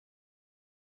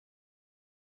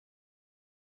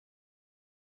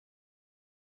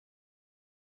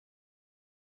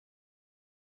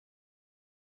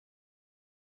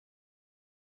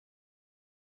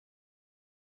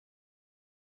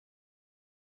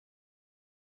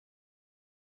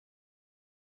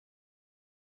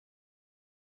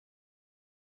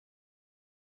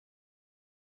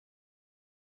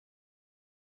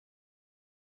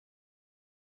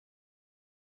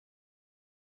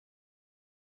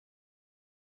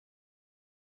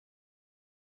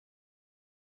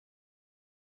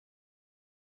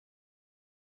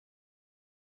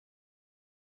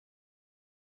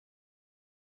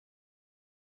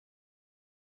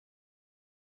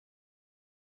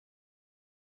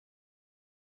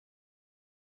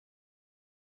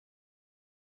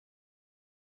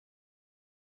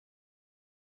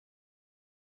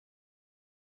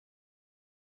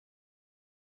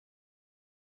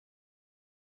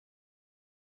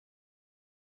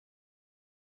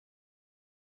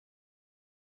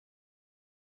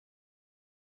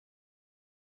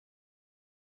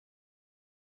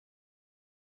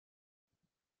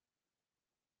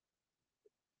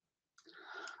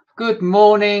Good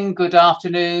morning, good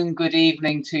afternoon, good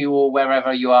evening to you all,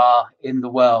 wherever you are in the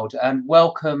world, and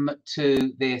welcome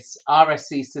to this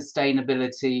RSC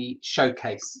Sustainability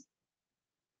Showcase.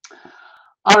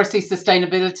 RSC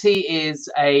Sustainability is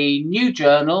a new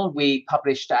journal. We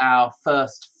published our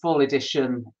first full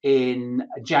edition in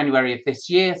January of this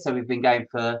year, so we've been going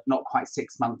for not quite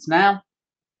 6 months now.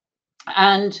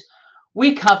 And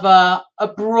we cover a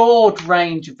broad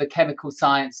range of the chemical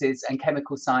sciences and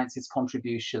chemical sciences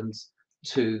contributions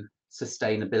to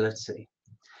sustainability.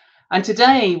 And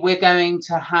today we're going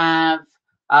to have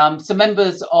some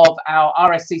members of our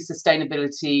RSC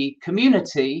Sustainability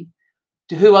community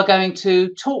who are going to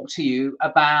talk to you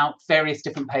about various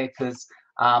different papers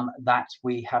that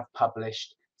we have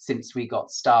published since we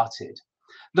got started.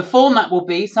 The format will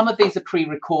be, some of these are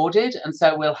pre-recorded, and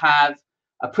so we'll have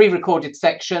a pre-recorded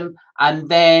section, and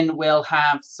then we'll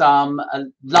have some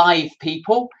live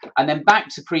people, and then back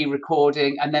to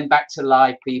pre-recording, and then back to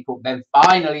live people, then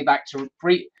finally back to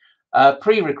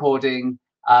pre-recording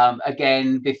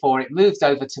again before it moves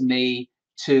over to me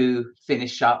to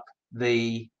finish up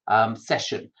the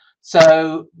session.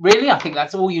 So really, I think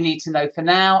that's all you need to know for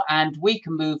now, and we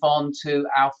can move on to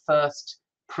our first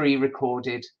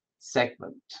pre-recorded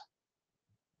segment.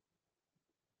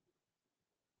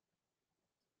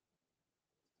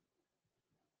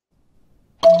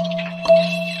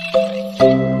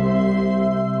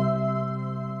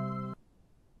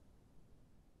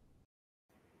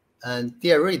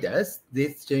 Dear readers,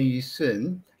 this Zhenyu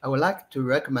Sun, I would like to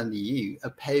recommend you a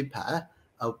paper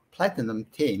of platinum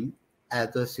tin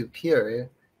as a superior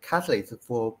catalyst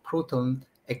for proton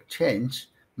exchange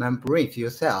membrane fuel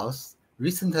cells,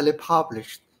 recently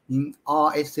published in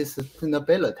RSC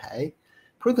Sustainability.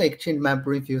 Proton exchange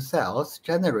membrane fuel cells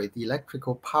generate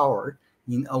electrical power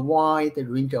in a wide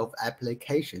range of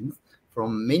applications,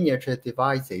 from miniature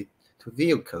devices to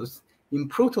vehicles. In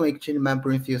proton exchange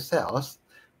membrane fuel cells,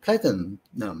 platinum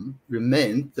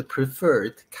remains the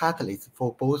preferred catalyst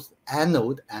for both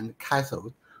anode and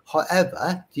cathode.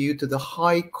 However, due to the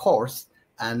high cost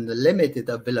and limited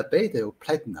availability of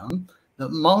platinum, the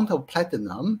amount of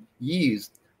platinum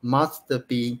used must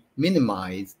be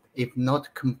minimized, if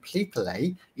not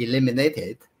completely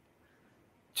eliminated.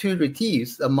 To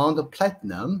reduce the amount of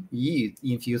platinum used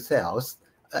in fuel cells,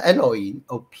 alloying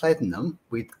of platinum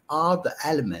with other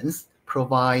elements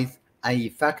provides an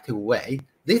effective way.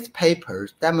 This paper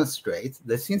demonstrates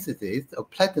the synthesis of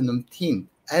platinum tin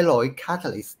alloy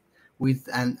catalyst with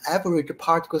an average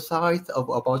particle size of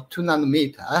about 2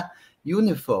 nanometers,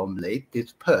 uniformly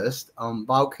dispersed on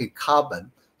bulky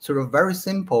carbon through a very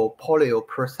simple polyo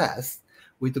process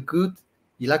with good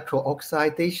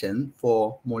electrooxidation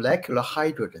for molecular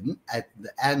hydrogen at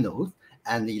the anode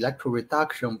and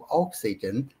electroreduction of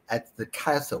oxygen at the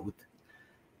cathode.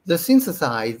 The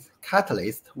synthesized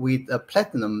catalyst with a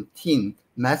platinum tin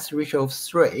mass ratio of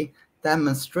 3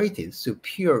 demonstrated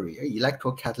superior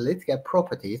electrocatalytic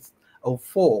properties of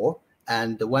 4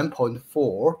 and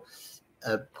 1.4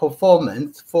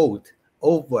 performance-fold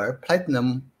over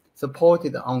platinum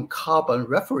supported on carbon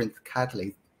reference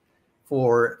catalyst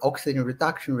for oxygen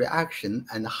reduction reaction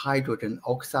and hydrogen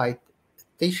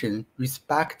oxidation,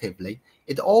 respectively.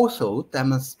 It also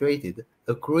demonstrated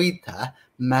a greater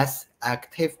mass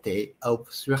activity of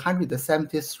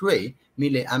 373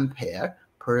 milliampere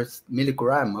per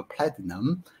milligram of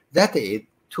platinum, that is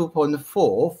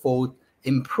 2.4-fold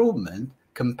improvement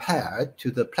compared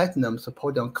to the platinum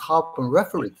supported on carbon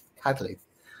reference catalyst.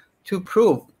 To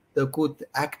prove the good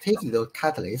activity of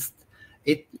catalyst,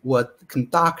 it was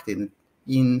conducted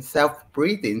in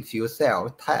self-breathing fuel cell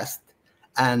test,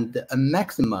 and a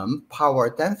maximum power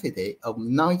density of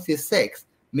 96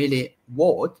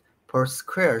 milliwatt per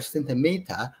square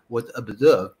centimeter was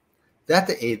observed. That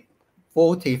is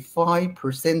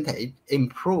 45%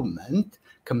 improvement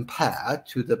compared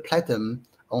to the platinum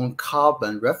on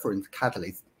carbon reference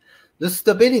catalyst. The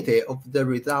stability of the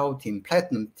resulting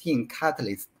platinum tin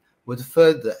catalyst was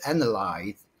further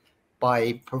analyzed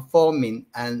by performing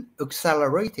an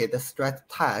accelerated stress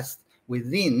test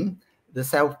within the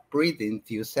self-breathing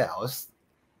fuel cells.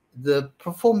 The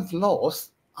performance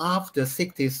loss after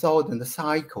 60,000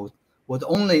 cycles was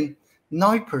only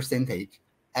 9%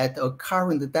 at a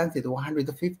current density of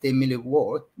 150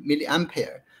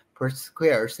 milliampere per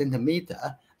square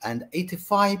centimeter and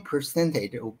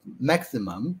 85% of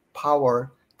maximum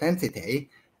power density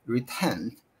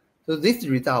retained. So these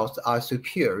results are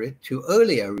superior to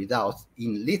earlier results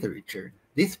in literature.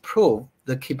 This proves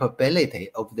the capability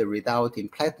of the resulting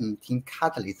platinum tin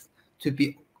catalyst to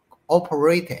be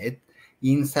operated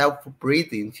in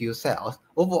self-breathing fuel cells.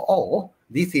 Overall,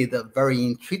 this is a very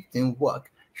interesting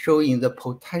work showing the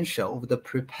potential of the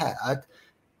prepared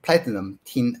platinum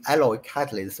tin alloy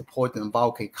catalyst supporting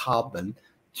bulky carbon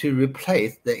to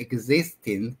replace the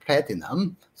existing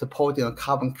platinum supporting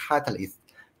carbon catalyst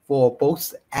for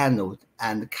both anode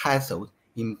and cathode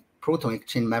in proton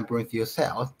exchange membrane fuel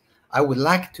cells. I would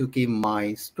like to give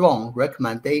my strong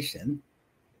recommendation.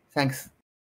 Thanks.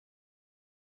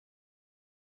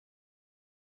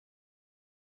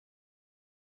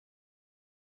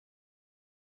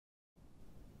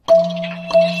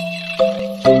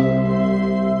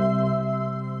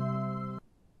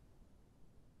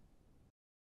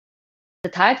 The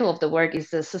title of the work is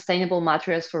the Sustainable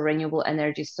Materials for Renewable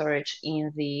Energy Storage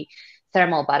in the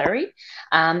Thermal Battery.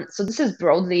 So this is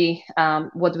broadly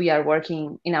what we are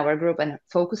working in our group and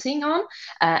focusing on,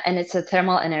 and it's a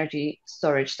thermal energy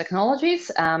storage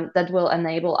technologies that will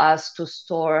enable us to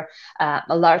store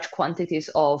large quantities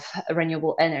of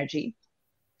renewable energy.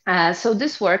 So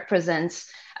this work presents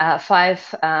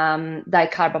 5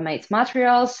 dicarbamate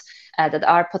materials that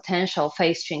are potential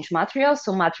phase change materials,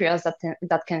 so materials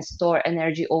that can store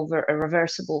energy over a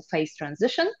reversible phase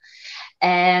transition.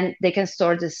 And they can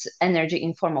store this energy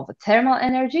in form of a thermal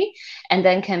energy, and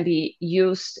then can be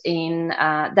used in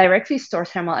directly store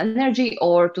thermal energy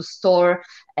or to store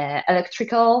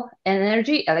electrical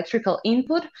energy, electrical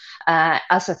input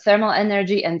as a thermal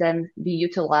energy, and then be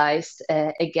utilized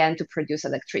again to produce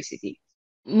electricity.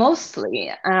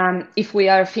 Mostly, if we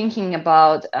are thinking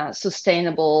about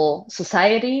sustainable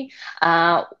society,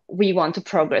 we want to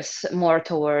progress more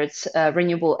towards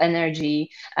renewable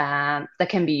energy that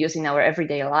can be used in our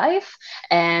everyday life.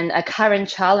 And a current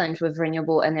challenge with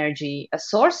renewable energy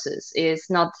sources is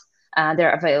not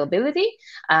their availability,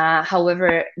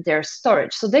 however, their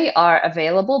storage. So they are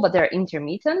available, but they're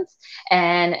intermittent.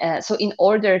 And so in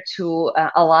order to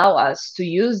allow us to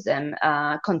use them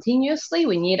continuously,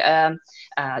 we need a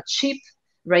cheap,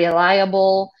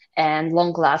 reliable, and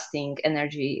long-lasting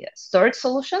energy storage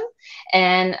solution.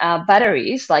 And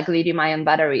batteries, like lithium-ion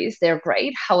batteries, they're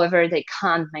great. However, they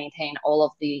can't maintain all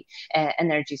of the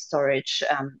energy storage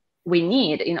we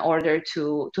need in order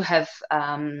to have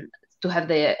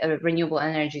the renewable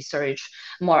energy storage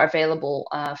more available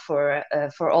for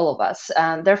all of us.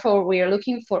 Therefore, we are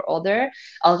looking for other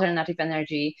alternative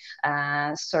energy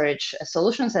storage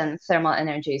solutions, and thermal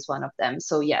energy is one of them.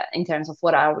 So yeah, in terms of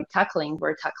what are we tackling,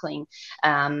 we're tackling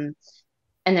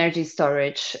energy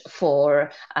storage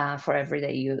for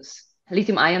everyday use.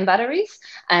 Lithium-ion batteries,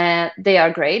 they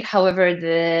are great. However,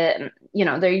 they're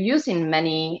used in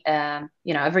many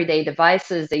everyday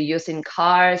devices. They're used in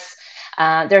cars.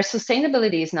 Their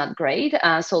sustainability is not great.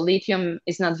 So lithium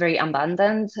is not very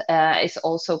abundant. It's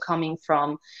also coming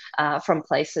from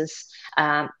places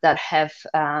that have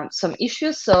some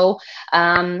issues. So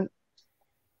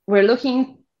we're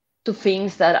looking to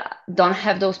things that don't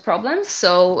have those problems.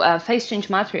 So phase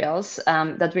change materials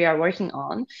that we are working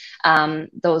on,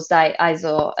 those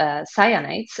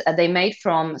diisocyanates, they made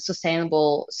from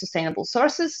sustainable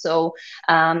sources. So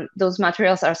those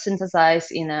materials are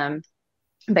synthesized in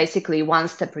basically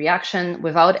one-step reaction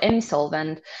without any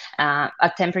solvent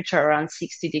at temperature around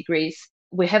 60 degrees.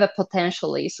 We have a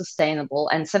potentially sustainable,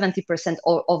 and 70%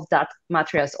 of that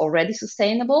material is already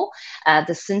sustainable.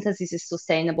 The synthesis is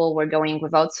sustainable. We're going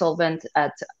without solvent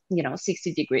at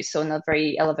 60 degrees, so not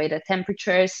very elevated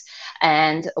temperatures,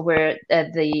 and where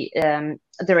the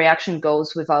reaction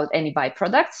goes without any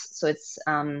byproducts. So it's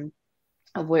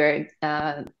we're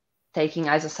taking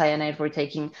isocyanate, we're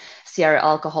taking CR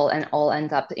alcohol, and all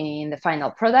end up in the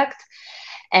final product.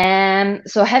 And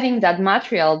so having that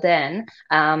material then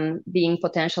being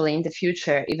potentially in the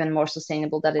future even more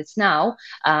sustainable than it's now,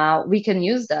 we can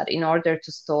use that in order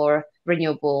to store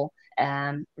renewable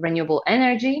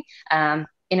energy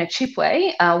in a cheap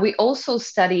way. We also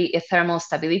study a thermal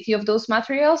stability of those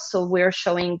materials. So we're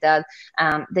showing that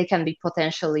they can be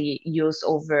potentially used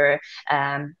over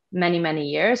many, many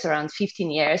years, around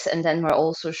 15 years. And then we're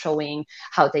also showing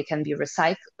how they can be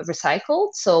recycled.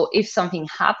 So if something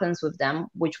happens with them,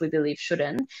 which we believe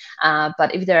shouldn't,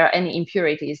 but if there are any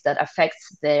impurities that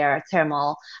affects their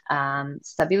thermal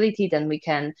stability, then we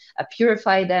can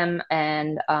purify them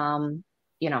and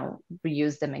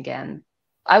reuse them again.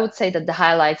 I would say that the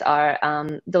highlights are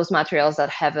those materials that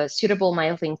have a suitable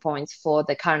melting point for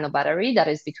the Carnot battery that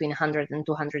is between 100 and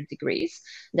 200 degrees.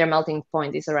 Their melting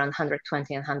point is around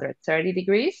 120 and 130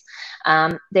 degrees.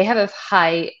 They have a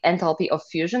high enthalpy of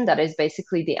fusion, that is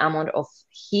basically the amount of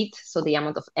heat, so the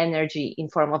amount of energy in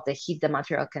form of the heat the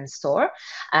material can store.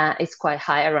 It's quite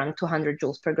high, around 200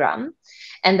 joules per gram.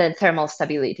 And then thermal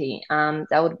stability.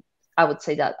 I would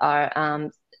say that are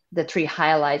the three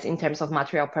highlights in terms of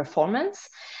material performance,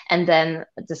 and then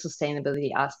the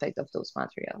sustainability aspect of those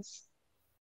materials.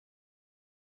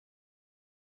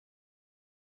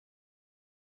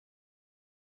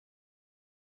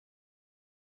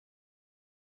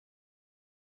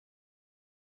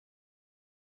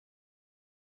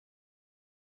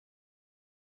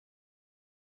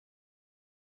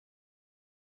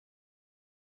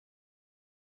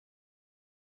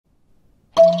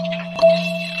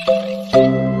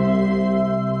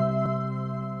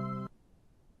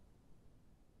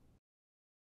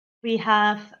 We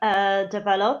have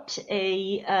developed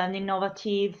an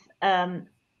innovative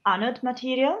anode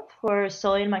material for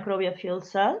soil microbial fuel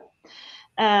cell.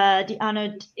 The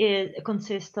anode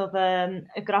consists of a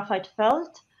graphite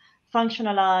felt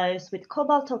functionalized with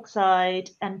cobalt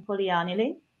oxide and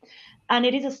polyaniline. And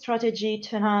it is a strategy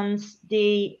to enhance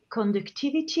the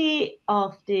conductivity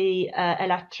of the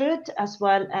electrode as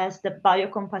well as the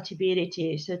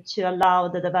biocompatibility, so to allow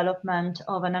the development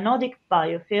of an anodic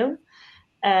biofilm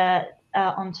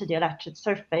onto the electrode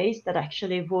surface that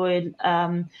actually will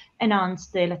enhance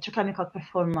the electrochemical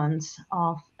performance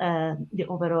of the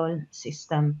overall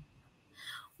system.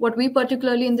 What we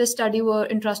particularly in this study were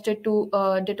interested to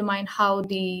determine how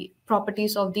the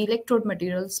properties of the electrode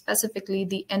material, specifically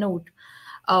the anode,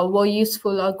 were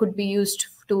useful or could be used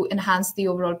to enhance the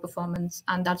overall performance.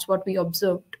 And that's what we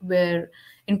observed, where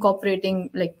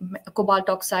incorporating like cobalt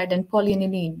oxide and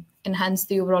polyaniline enhance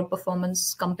the overall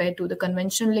performance compared to the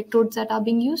conventional electrodes that are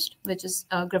being used, which is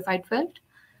graphite felt.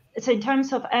 So in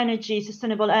terms of energy,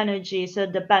 sustainable energy, so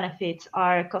the benefits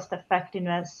are cost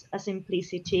effectiveness,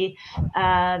 simplicity,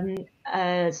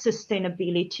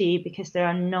 sustainability, because there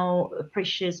are no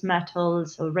precious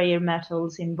metals or rare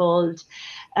metals involved,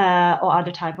 or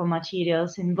other type of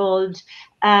materials involved,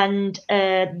 and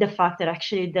the fact that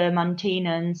actually the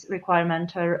maintenance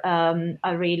requirements are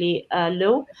really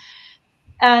low.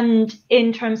 And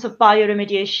in terms of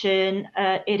bioremediation,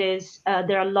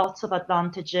 there are lots of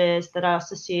advantages that are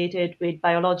associated with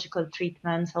biological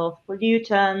treatments of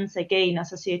pollutants, again,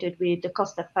 associated with the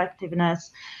cost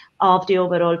effectiveness of the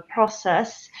overall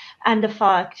process, and the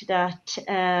fact that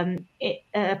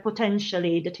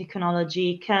potentially the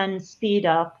technology can speed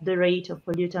up the rate of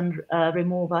pollutant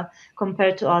removal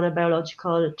compared to other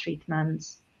biological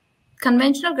treatments.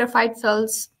 Conventional graphite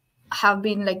felts have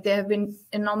been there have been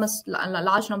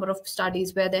large number of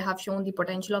studies where they have shown the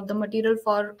potential of the material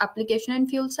for application in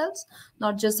fuel cells,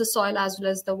 not just the soil as well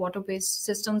as the water-based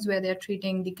systems where they're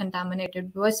treating the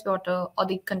contaminated wastewater or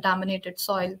the contaminated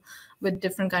soil with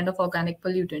different kind of organic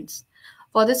pollutants.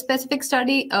 For this specific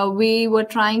study, we were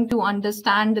trying to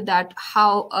understand that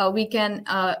how we can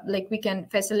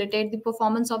facilitate the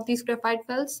performance of these graphite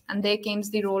felts, and there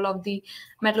comes the role of the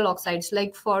metal oxides.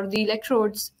 Like for the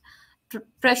electrodes,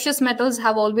 precious metals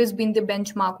have always been the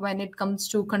benchmark when it comes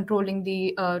to controlling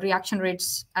the reaction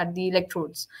rates at the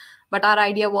electrodes. But our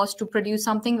idea was to produce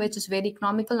something which is very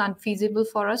economical and feasible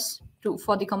for us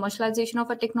for the commercialization of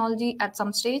a technology at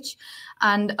some stage.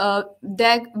 And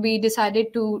there we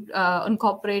decided to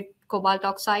incorporate cobalt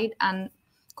oxide, and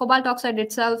cobalt oxide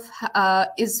itself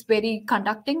is very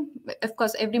conducting. Of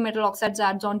course, every metal oxide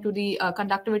adds on to the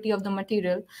conductivity of the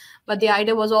material. But the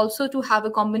idea was also to have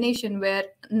a combination where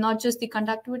not just the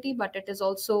conductivity, but it is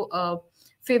also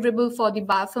favorable for the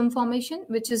biofilm formation,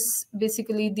 which is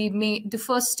basically the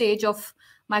first stage of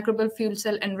microbial fuel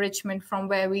cell enrichment, from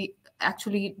where we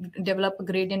actually develop a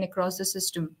gradient across the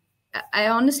system.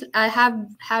 I have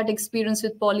had experience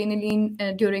with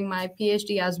polyaniline during my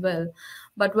PhD as well.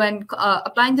 But when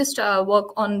applying this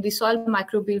work on the soil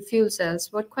microbial fuel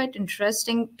cells, was quite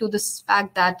interesting to this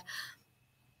fact that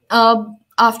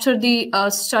after the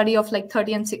study of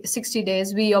 30 and 60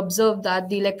 days, we observed that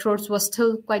the electrodes were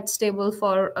still quite stable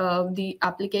for the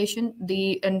application.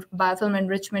 The biofilm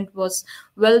enrichment was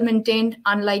well maintained,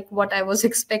 unlike what I was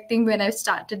expecting when I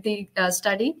started the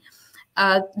study.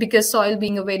 Because soil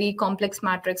being a very complex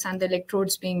matrix and the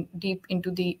electrodes being deep into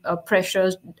the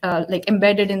pressures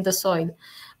embedded in the soil.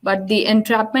 But the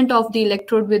entrapment of the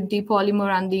electrode with the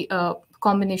polymer and the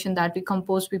combination that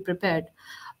we prepared,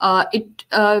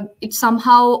 it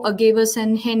somehow gave us a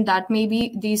hint that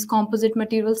maybe these composite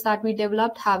materials that we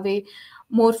developed have a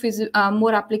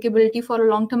more applicability for a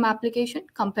long-term application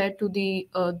compared to the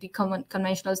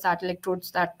conventional stat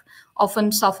electrodes that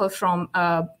often suffer from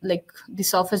the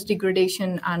surface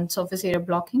degradation and surface area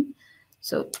blocking.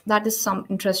 So that is some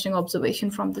interesting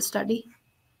observation from the study.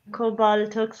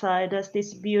 cobalt oxide has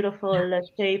this beautiful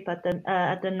shape at the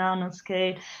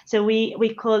nanoscale. So we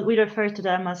refer to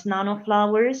them as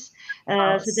nanoflowers.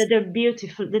 So that they're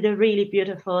beautiful. They're really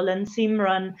beautiful. And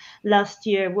Simran last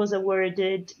year was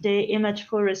awarded the Image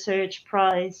for Research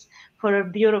Prize for her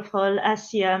beautiful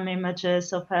SEM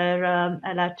images of her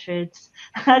electrodes.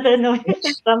 I don't know if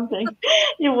it's something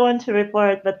you want to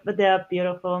report, but they are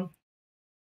beautiful.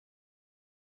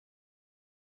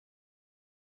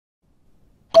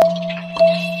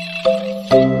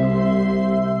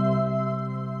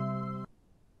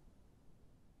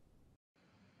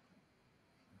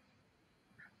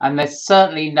 And there's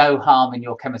certainly no harm in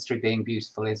your chemistry being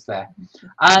beautiful, is there?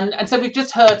 And so we've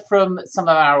just heard from some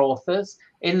of our authors.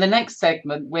 In the next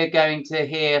segment, we're going to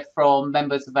hear from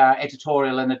members of our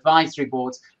editorial and advisory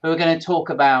boards who are going to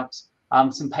talk about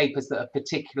some papers that have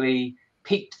particularly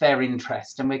piqued their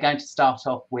interest. And we're going to start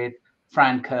off with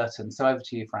Fran Curtin. So over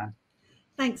to you, Fran.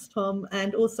 Thanks, Tom.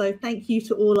 And also thank you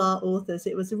to all our authors.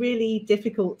 It was really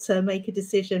difficult to make a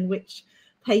decision which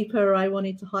paper I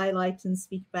wanted to highlight and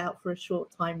speak about for a short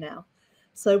time now.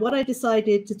 So what I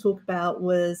decided to talk about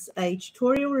was a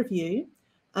tutorial review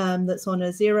that's on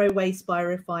a zero waste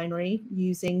biorefinery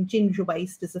using ginger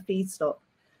waste as a feedstock.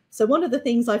 So one of the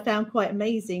things I found quite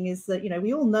amazing is that,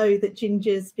 we all know that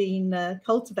ginger's been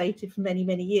cultivated for many,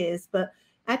 many years, but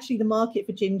actually the market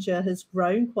for ginger has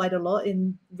grown quite a lot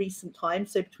in recent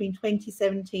times. So between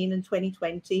 2017 and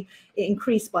 2020, it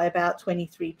increased by about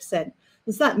 23%.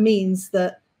 So that means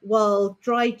that while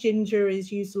dried ginger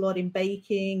is used a lot in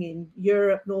baking in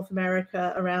Europe, North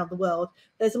America, around the world,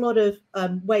 there's a lot of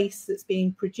waste that's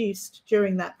being produced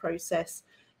during that process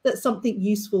that something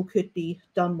useful could be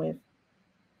done with.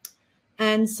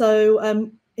 And so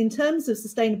in terms of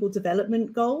sustainable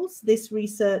development goals, this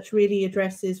research really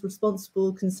addresses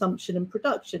responsible consumption and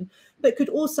production, but could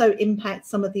also impact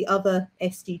some of the other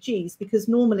SDGs, because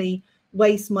normally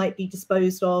waste might be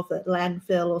disposed of at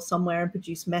landfill or somewhere and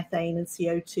produce methane and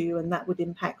CO2, and that would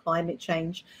impact climate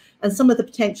change. And some of the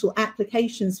potential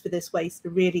applications for this waste are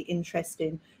really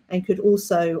interesting and could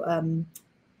also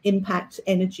impact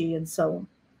energy and so on.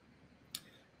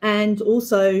 And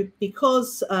also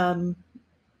because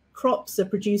crops are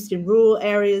produced in rural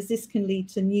areas, this can lead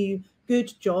to new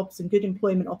good jobs and good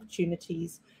employment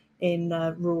opportunities in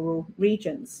rural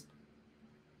regions.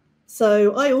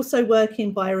 So I also work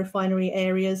in biorefinery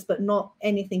areas, but not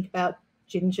anything about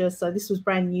ginger. So this was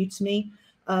brand new to me.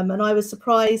 And I was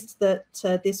surprised that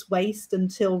this waste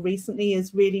until recently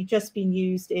has really just been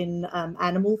used in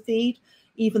animal feed,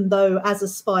 even though as a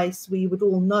spice, we would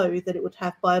all know that it would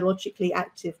have biologically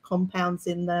active compounds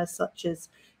in there, such as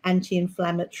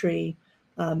anti-inflammatory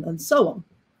and so on.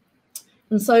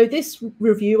 And so this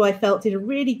review, I felt, did a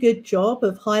really good job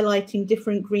of highlighting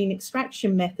different green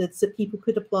extraction methods that people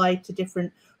could apply to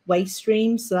different waste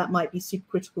streams. So that might be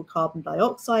supercritical carbon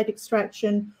dioxide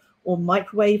extraction or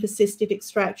microwave-assisted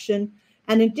extraction.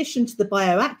 And in addition to the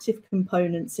bioactive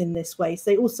components in this waste,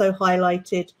 they also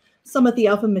highlighted some of the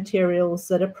other materials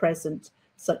that are present,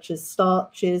 such as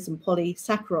starches and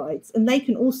polysaccharides. And they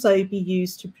can also be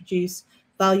used to produce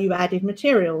value-added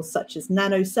materials, such as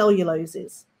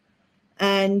nanocelluloses.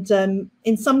 And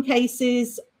in some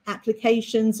cases,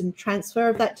 applications and transfer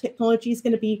of that technology is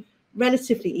going to be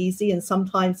relatively easy, and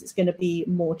sometimes it's going to be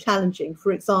more challenging.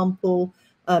 For example,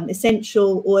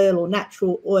 essential oil or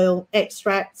natural oil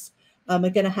extracts are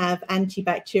going to have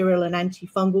antibacterial and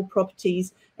antifungal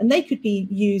properties, and they could be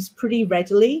used pretty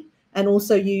readily, and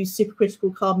also use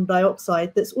supercritical carbon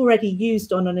dioxide that's already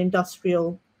used on an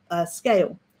industrial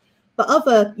scale. But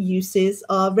other uses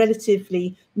are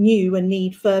relatively new and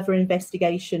need further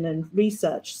investigation and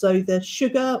research. So the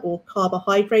sugar or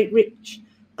carbohydrate-rich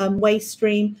waste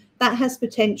stream, that has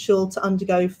potential to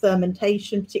undergo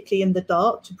fermentation, particularly in the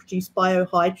dark, to produce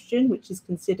biohydrogen, which is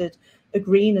considered a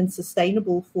green and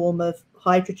sustainable form of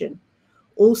hydrogen.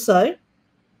 Also,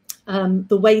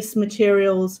 the waste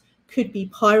materials could be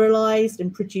pyrolyzed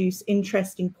and produce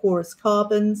interesting porous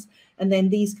carbons, and then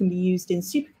these can be used in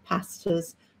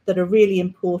supercapacitors that are really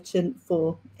important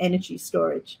for energy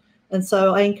storage. And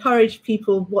so I encourage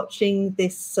people watching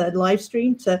this live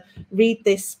stream to read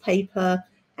this paper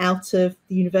out of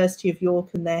the University of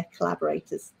York and their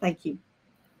collaborators. Thank you.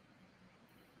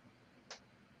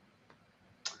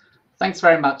 Thanks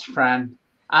very much, Fran.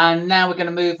 And now we're going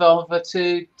to move over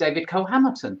to David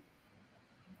Cole-Hamilton.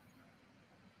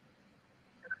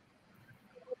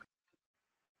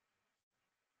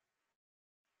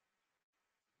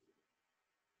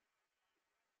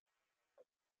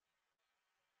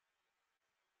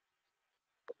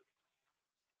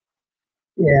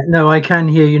 Yeah, no, I can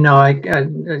hear you now. I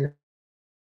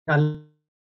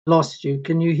lost you.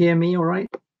 Can you hear me all right?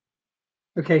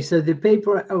 Okay, so the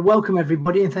paper, welcome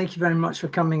everybody, and thank you very much for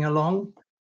coming along.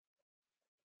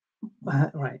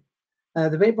 Right.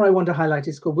 The paper I want to highlight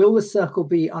is called Will the Circle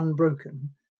Be Unbroken?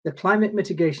 The Climate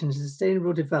Mitigation and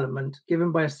Sustainable Development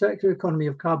Given by a Circular Economy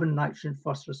of Carbon, Nitrogen,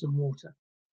 Phosphorus and Water.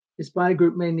 It's by a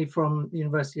group mainly from the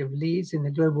University of Leeds in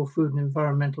the Global Food and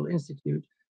Environmental Institute,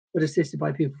 but assisted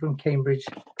by people from Cambridge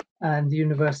and the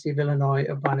University of Illinois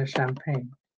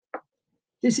Urbana-Champaign.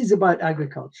 This is about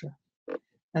agriculture.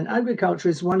 And agriculture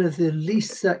is one of the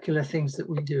least circular things that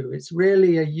we do. It's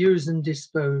really a use and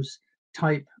dispose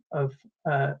type of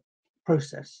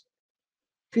process.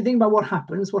 If you think about what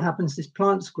happens is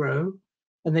plants grow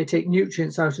and they take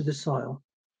nutrients out of the soil.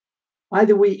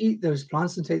 Either we eat those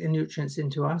plants and take the nutrients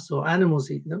into us, or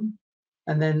animals eat them,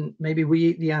 and then maybe we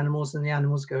eat the animals and the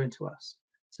animals go into us.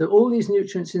 So all these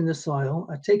nutrients in the soil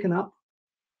are taken up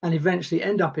and eventually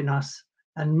end up in us,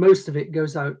 and most of it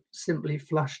goes out, simply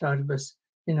flushed out of us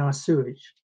in our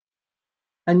sewage.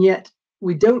 And yet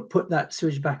we don't put that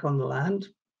sewage back on the land.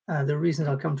 The reasons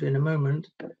I'll come to in a moment.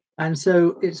 And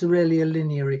so it's really a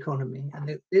linear economy.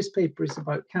 And this paper is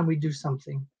about, can we do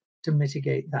something to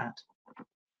mitigate that?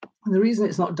 And the reason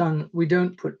it's not done, we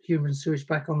don't put human sewage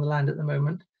back on the land at the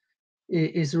moment,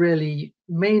 is really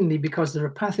mainly because there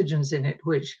are pathogens in it,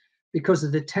 which, because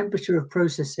of the temperature of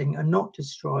processing, are not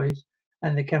destroyed,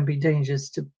 and they can be dangerous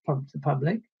to the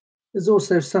public. There's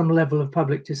also some level of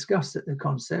public disgust at the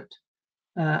concept.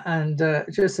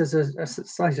 Just as a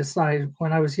slight aside,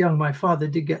 when I was young, my father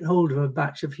did get hold of a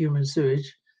batch of human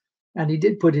sewage, and he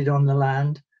did put it on the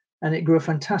land, and it grew a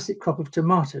fantastic crop of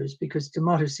tomatoes, because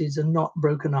tomato seeds are not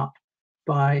broken up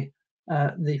by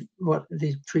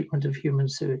the treatment of human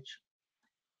sewage.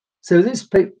 So this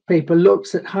paper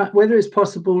looks at whether it's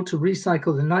possible to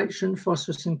recycle the nitrogen,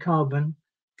 phosphorus, and carbon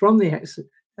from the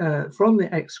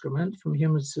excrement from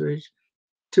human sewage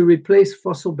to replace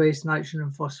fossil-based nitrogen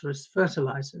and phosphorus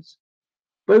fertilizers,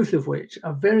 both of which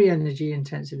are very energy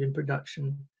intensive in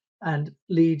production and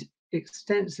lead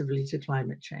extensively to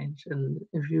climate change. And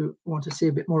if you want to see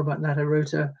a bit more about that, I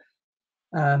wrote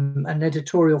an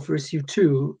editorial for issue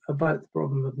 2 about the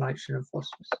problem of nitrogen and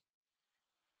phosphorus.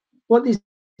 What these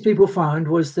people found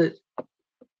was that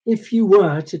if you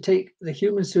were to take the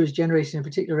human sewage generated in a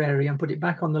particular area and put it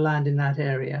back on the land in that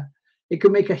area, it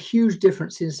could make a huge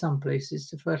difference in some places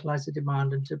to fertilizer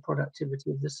demand and to productivity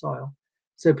of the soil.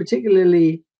 So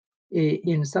particularly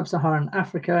in sub-Saharan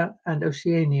Africa and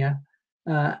Oceania,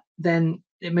 then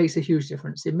it makes a huge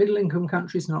difference. In middle-income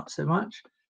countries, not so much.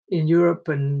 In Europe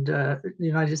and the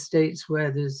United States,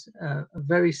 where there's a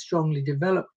very strongly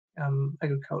developed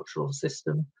agricultural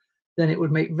system, then it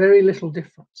would make very little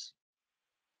difference.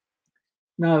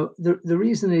 Now, the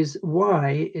reason is,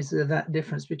 why is there that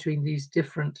difference between these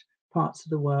different parts of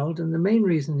the world? And the main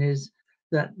reason is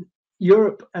that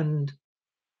Europe and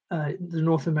the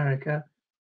North America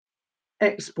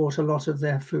export a lot of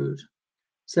their food.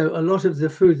 So a lot of the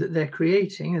food that they're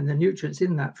creating and the nutrients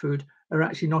in that food are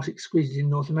actually not excreted in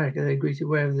North America. They're excreted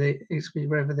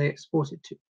wherever they export it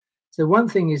to. So one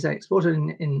thing is they export it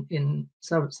in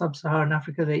sub-Saharan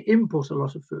Africa, they import a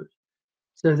lot of food.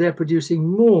 So they're producing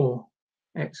more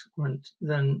excrement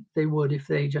than they would if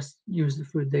they just use the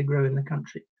food they grow in the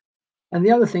country. And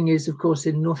the other thing is, of course,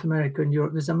 in North America and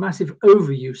Europe, there's a massive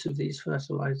overuse of these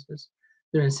fertilizers.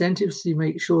 There are incentives to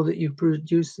make sure that you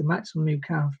produce the maximum you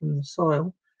can from the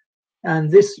soil. And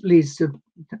this leads to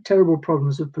terrible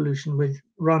problems of pollution with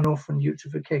runoff and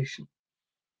eutrophication.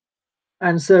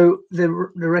 And so the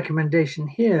recommendation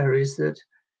here is that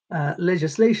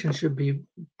legislation should be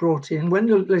brought in. When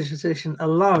the legislation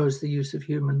allows the use of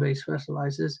human-based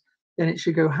fertilizers, then it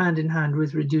should go hand in hand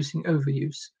with reducing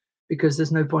overuse, because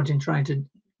there's no point in trying to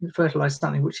fertilize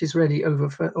something which is already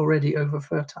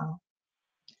over-fertile.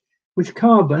 With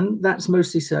carbon, that's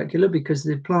mostly circular, because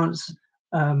the plants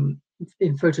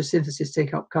in photosynthesis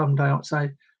take up carbon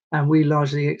dioxide, and we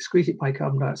largely excrete it by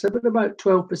carbon dioxide, but about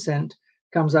 12%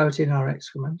 comes out in our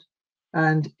excrement.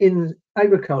 And in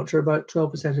agriculture, about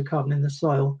 12% of carbon in the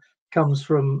soil comes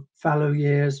from fallow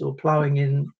years or ploughing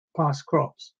in past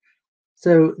crops.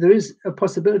 So there is a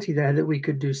possibility there that we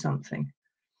could do something.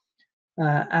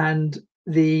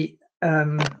 We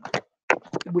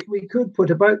could put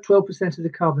about 12% of the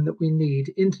carbon that we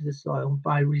need into the soil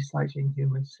by recycling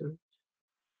human sewage.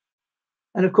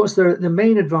 And of course, the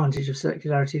main advantage of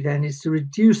circularity then is to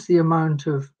reduce the amount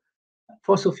of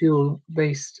fossil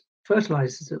fuel-based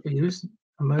fertilizers that we use,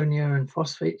 ammonia and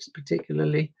phosphates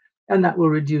particularly, and that will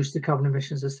reduce the carbon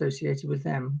emissions associated with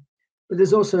them. But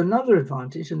there's also another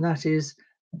advantage, and that is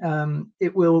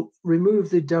it will remove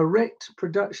the direct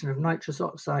production of nitrous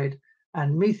oxide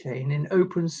and methane in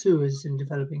open sewers in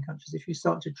developing countries. If you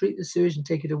start to treat the sewage and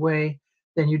take it away,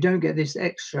 then you don't get this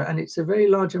extra, and it's a very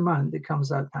large amount that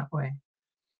comes out that way.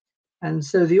 And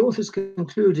so the authors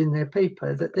conclude in their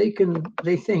paper that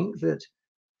they think that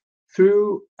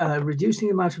through reducing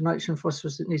the amount of nitrogen and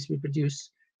phosphorus that needs to be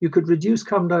produced, you could reduce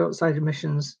carbon dioxide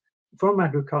emissions from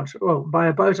agriculture by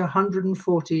about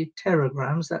 140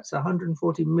 teragrams. That's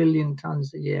 140 million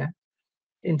tons a year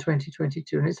in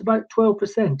 2022. And it's about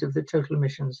 12% of the total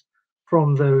emissions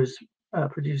from those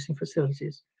producing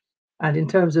facilities. And in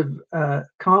terms of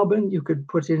carbon, you could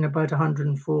put in about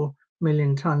 104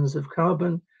 million tons of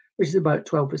carbon, which is about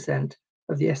 12%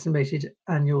 of the estimated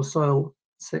annual soil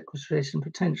sequestration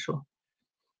potential.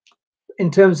 In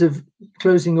terms of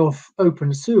closing off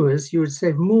open sewers, you would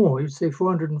save more. You'd save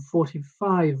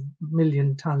 445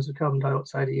 million tons of carbon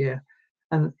dioxide a year,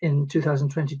 and in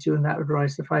 2022, and that would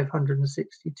rise to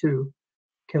 562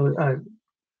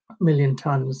 million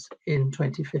tons in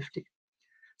 2050.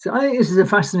 So I think this is a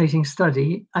fascinating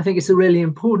study. I think it's a really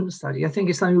important study. I think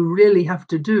it's something we really have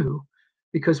to do,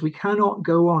 because we cannot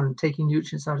go on taking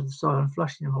nutrients out of the soil and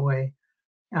flushing them away,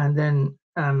 and then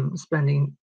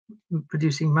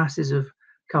producing masses of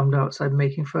carbon dioxide,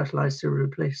 making fertilizer to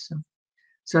replace them.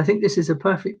 So I think this is a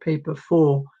perfect paper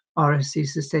for RSC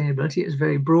Sustainability. It's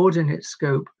very broad in its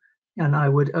scope, and I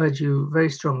would urge you very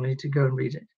strongly to go and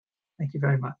read it. Thank you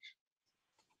very much.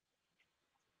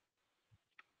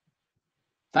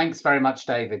 Thanks very much,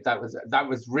 David. That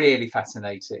was really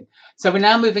fascinating. So we're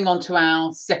now moving on to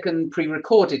our second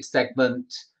pre-recorded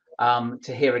segment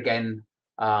to hear again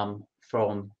from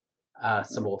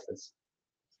some authors.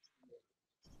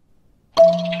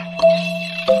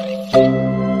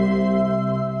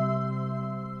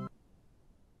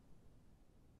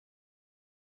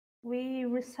 We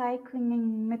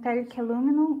recycling metallic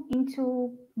aluminum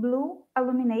into blue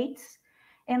aluminates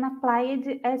and apply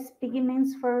it as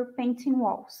pigments for painting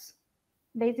walls.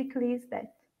 Basically is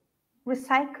that.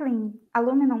 Recycling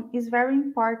aluminum is very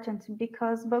important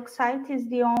because bauxite is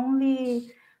the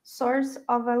only source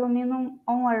of aluminum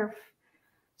on Earth.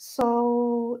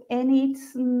 So, and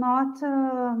it's not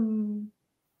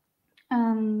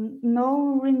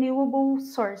no renewable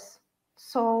source.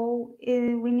 So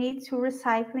we need to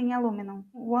recycling aluminum.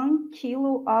 1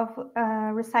 kilo of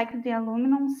recycled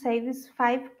aluminum saves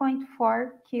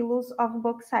 5.4 kilos of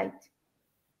bauxite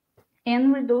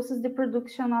and reduces the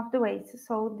production of the waste.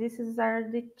 So these are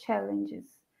the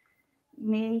challenges.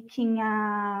 Making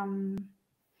a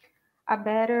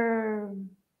better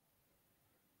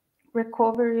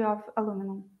recovery of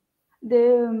aluminum.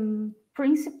 The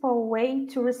principal way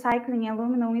to recycling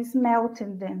aluminum is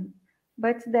melting them,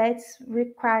 but that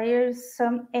requires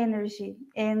some energy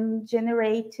and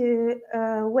generate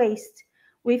waste.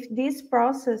 With this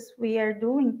process we are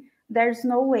doing, there's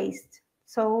no waste.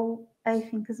 So I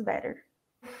think it's better.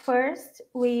 First,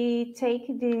 we take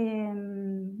the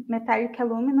metallic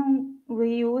aluminum,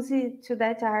 we use it to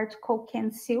that article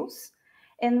can seals,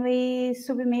 and we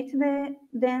submit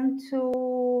them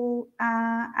to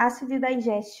acid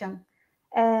digestion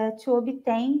to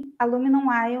obtain aluminum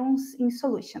ions in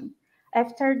solution.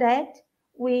 After that,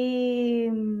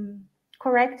 we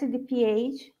correct the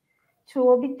pH to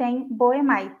obtain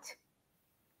boehmite.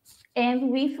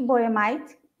 And with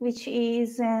boehmite, which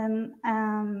is an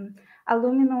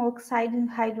aluminum oxide and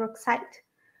hydroxide,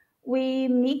 we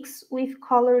mix with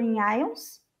coloring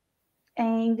ions,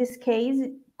 and in this case,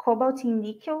 cobalt and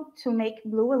nickel to make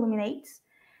blue aluminates,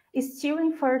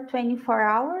 stirring for 24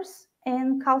 hours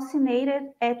and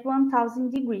calcinated at 1000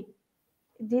 degrees.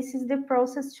 This is the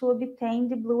process to obtain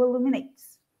the blue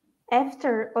aluminates.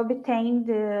 After obtaining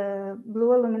the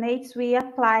blue aluminates, we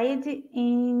applied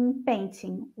in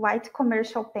painting, white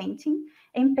commercial painting,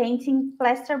 and painting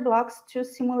plaster blocks to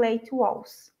simulate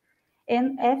walls.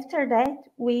 And after that,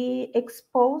 we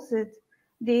exposed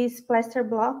these plaster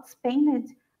blocks painted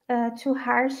to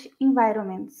harsh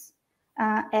environments,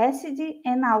 acid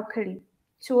and alkali,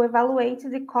 to evaluate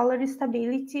the color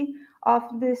stability of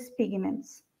these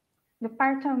pigments. The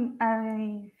part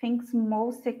I think is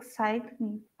most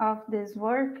exciting of this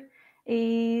work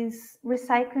is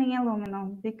recycling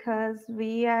aluminum, because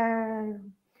we are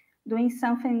doing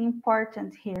something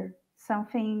important here,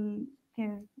 something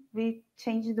we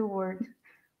change the world.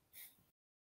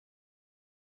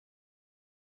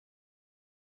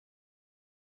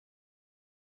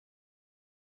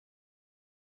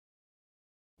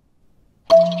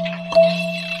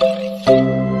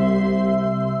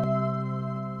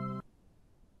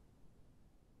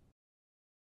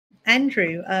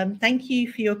 Andrew, thank you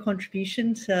for your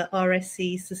contribution to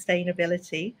RSC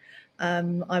Sustainability.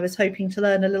 I was hoping to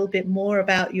learn a little bit more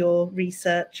about your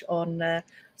research on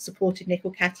supported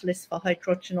nickel catalysts for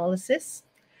hydrogenolysis.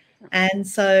 And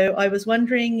so I was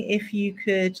wondering if you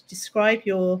could describe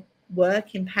your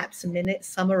work in perhaps a minute,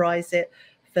 summarize it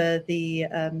for the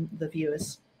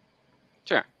viewers.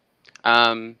 Sure.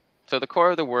 So the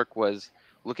core of the work was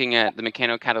looking at the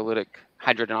mechanocatalytic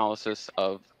hydrogenolysis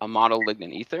of a model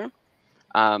lignin ether.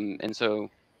 And so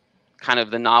kind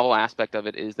of the novel aspect of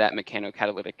it is that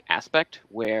mechanocatalytic aspect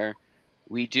where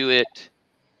we do it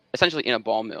essentially in a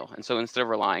ball mill. And so instead of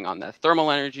relying on the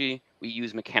thermal energy, we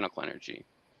use mechanical energy.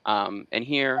 And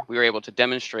here we were able to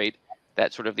demonstrate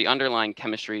that sort of the underlying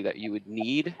chemistry that you would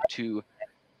need to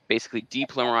basically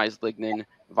depolymerize lignin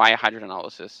via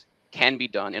hydrogenolysis can be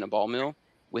done in a ball mill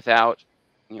without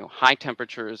high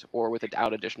temperatures or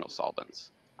without additional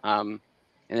solvents. And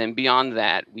then beyond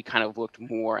that, we kind of looked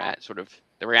more at sort of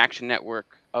the reaction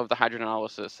network of the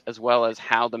hydrogenolysis, as well as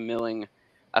how the milling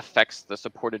affects the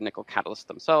supported nickel catalysts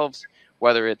themselves,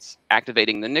 whether it's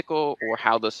activating the nickel or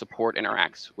how the support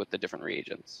interacts with the different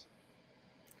reagents.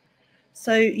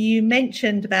 So you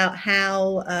mentioned about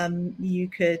how you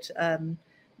could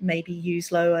maybe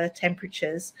use lower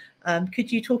temperatures.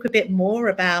 Could you talk a bit more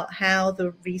about how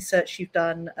the research you've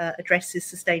done addresses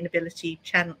sustainability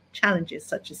challenges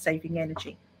such as saving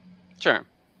energy? Sure.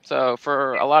 So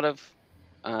for a lot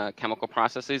of chemical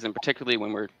processes, and particularly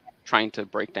when we're trying to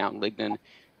break down lignin,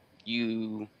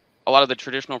 a lot of the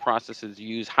traditional processes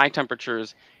use high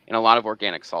temperatures and a lot of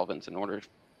organic solvents in order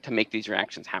to make these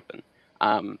reactions happen.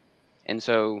 And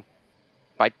so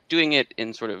by doing it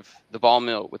in sort of the ball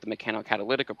mill with the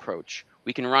mechanocatalytic approach,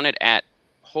 we can run it at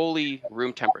wholly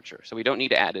room temperature. So we don't need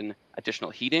to add in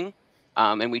additional heating,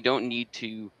 and we don't need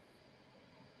to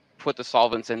put the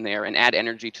solvents in there and add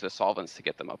energy to the solvents to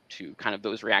get them up to kind of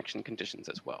those reaction conditions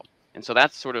as well. And so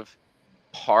that's sort of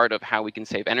part of how we can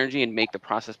save energy and make the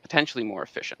process potentially more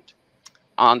efficient.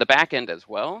 On the back end as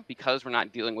well, because we're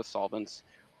not dealing with solvents,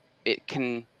 it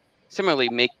can similarly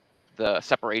make the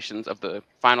separations of the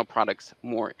final products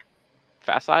more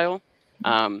facile.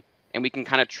 And we can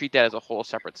kind of treat that as a whole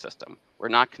separate system. We're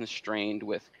not constrained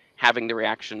with having the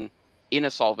reaction in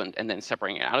a solvent and then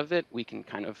separating it out of it. We can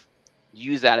kind of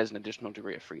use that as an additional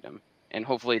degree of freedom. And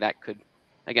hopefully that could,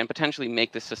 again, potentially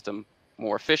make the system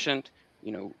more efficient,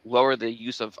 lower the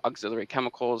use of auxiliary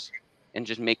chemicals, and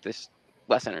just make this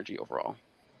less energy overall.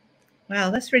 Wow,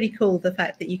 that's really cool, the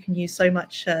fact that you can use so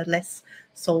much less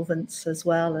solvents as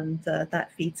well, and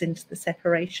that feeds into the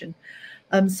separation.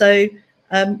 So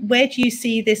where do you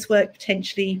see this work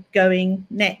potentially going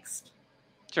next?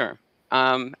 Sure.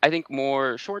 I think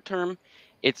more short term,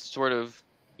 it's sort of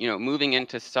moving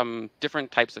into some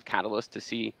different types of catalysts to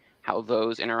see how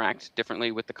those interact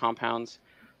differently with the compounds,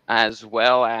 as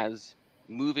well as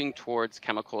moving towards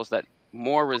chemicals that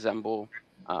more resemble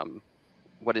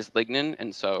what is lignin.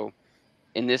 And so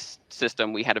in this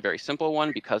system, we had a very simple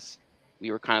one because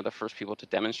we were kind of the first people to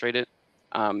demonstrate it.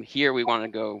 Here, we want to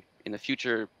go in the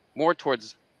future more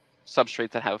towards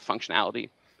substrates that have functionality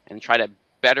and try to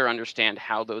better understand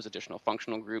how those additional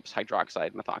functional groups,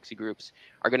 hydroxide, methoxy groups,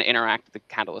 are going to interact with the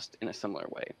catalyst in a similar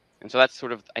way. And so that's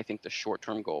sort of, I think, the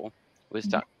short-term goal was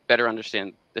to better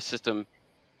understand the system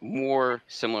more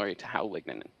similarly to how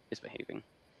lignin is behaving.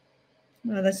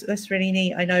 Well, that's really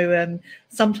neat. I know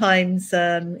sometimes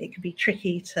it can be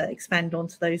tricky to expand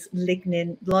onto those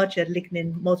larger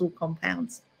lignin model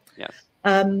compounds. Yes.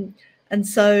 And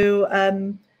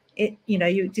so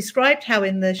you described how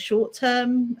in the short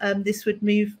term this would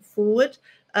move forward.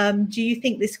 Do you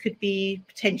think this could be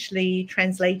potentially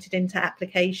translated into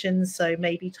applications? So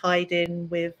maybe tied in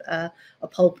with a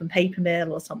pulp and paper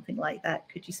mill or something like that.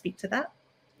 Could you speak to that?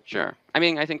 Sure. I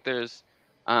mean, I think there's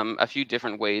a few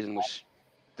different ways in which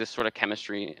this sort of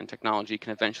chemistry and technology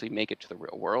can eventually make it to the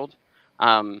real world.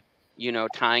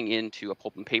 Tying into a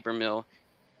pulp and paper mill,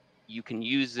 you can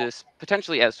use this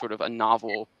potentially as sort of a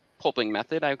novel pulping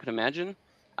method, I could imagine.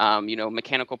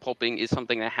 Mechanical pulping is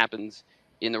something that happens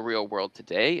in the real world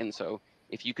today. And so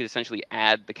if you could essentially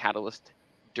add the catalyst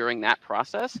during that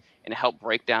process and help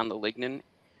break down the lignin,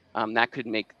 that could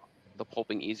make the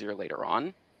pulping easier later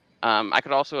on. I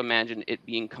could also imagine it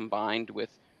being combined with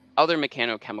other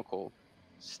mechanochemical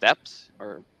steps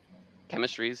or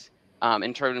chemistries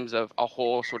in terms of a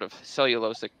whole sort of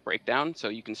cellulosic breakdown. So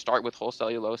you can start with whole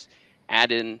cellulose,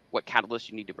 add in what catalyst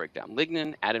you need to break down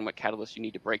lignin, add in what catalyst you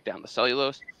need to break down the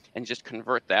cellulose, and just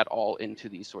convert that all into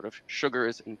these sort of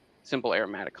sugars and simple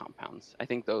aromatic compounds. I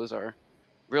think those are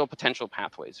real potential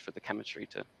pathways for the chemistry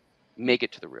to make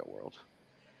it to the real world.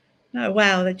 Oh,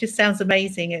 wow, that just sounds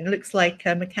amazing. It looks like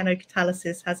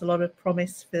mechanocatalysis has a lot of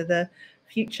promise for the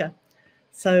future.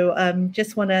 So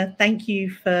just want to thank you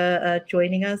for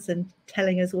joining us and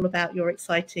telling us all about your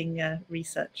exciting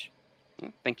research.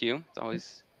 Thank you. It's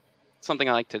always something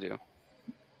I like to do.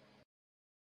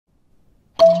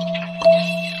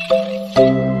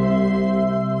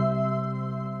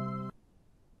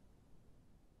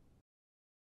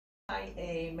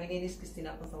 Hi, my name is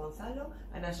Cristina Pozo Gonzalo.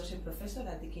 I'm an associate professor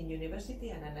at Deakin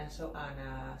University and I'm also an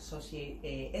associate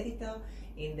editor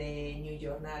in the new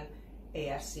journal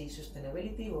RSC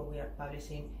Sustainability, where we are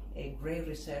publishing great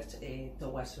research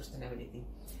towards sustainability.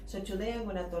 So today I'm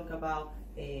going to talk about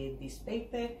this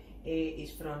paper.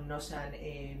 It's from Nosan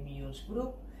Myun's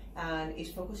group and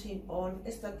it's focusing on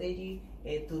a strategy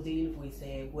to deal with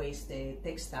waste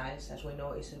textiles. As we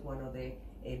know, it's one of the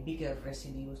bigger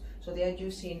residues. So they are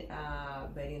using a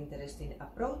very interesting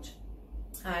approach.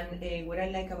 And what I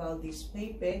like about this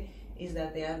paper is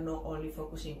that they are not only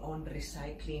focusing on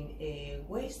recycling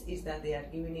waste, is that they are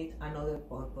giving it another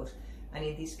purpose. And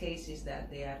in this case is that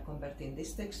they are converting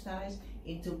these textiles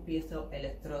into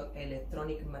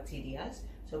piezoelectronic materials.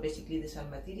 So basically these are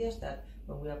materials that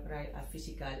when we apply a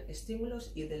physical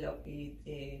stimulus,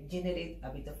 it generates a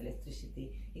bit of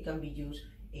electricity. It can be used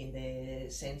in the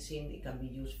sensing, it can be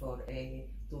used for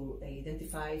to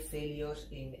identify failures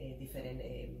in different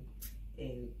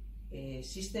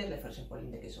systems, like for example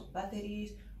in the case of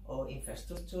batteries or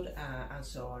infrastructure and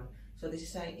so on. So this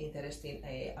is an interesting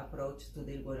approach to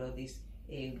deal with all this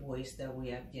waste that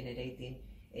we are generating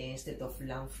instead of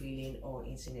landfilling or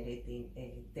incinerating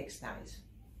textiles.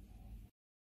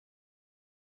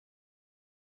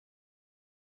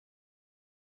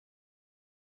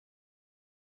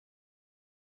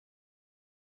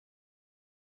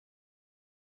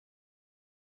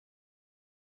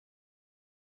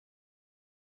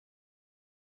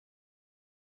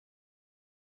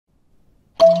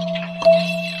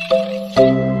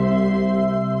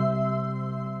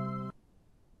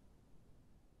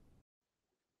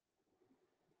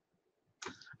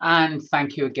 And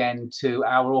thank you again to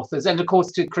our authors and of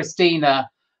course to Christina,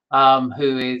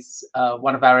 who is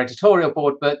one of our editorial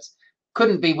board, but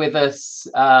couldn't be with us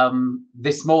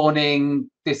this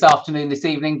morning, this afternoon, this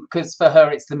evening, because for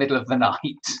her it's the middle of the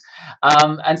night.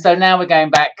 And so now we're going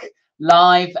back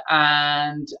live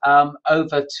and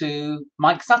over to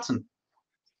Mike Sutton.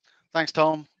 Thanks,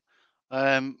 Tom.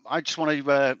 I just want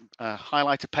to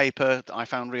highlight a paper that I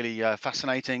found really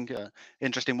fascinating,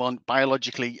 interesting one,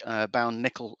 biologically bound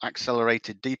nickel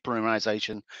accelerated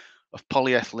depolymerization of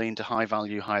polyethylene to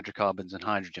high-value hydrocarbons and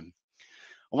hydrogen.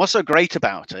 And what's so great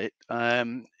about it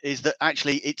is that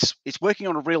actually it's working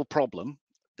on a real problem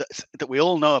that we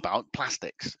all know about,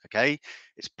 plastics. Okay,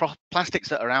 it's plastics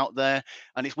that are out there,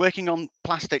 and it's working on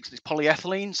plastics. It's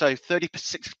polyethylene, so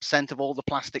 36% of all the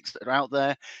plastics that are out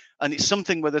there, and it's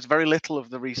something where there's very little of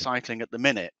the recycling at the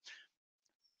minute.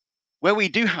 Where we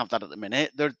do have that at the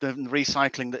minute, the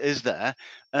recycling that is there,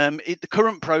 the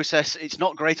current process, it's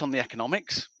not great on the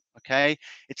economics. Okay,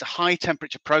 it's a high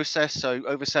temperature process, so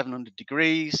over 700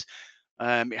 degrees.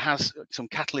 It has some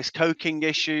catalyst coking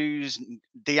issues,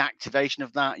 deactivation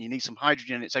of that. You need some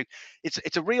hydrogen in it. So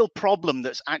it's a real problem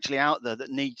that's actually out there that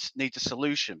needs a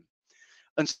solution.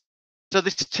 And so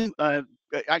this team,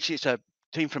 actually it's a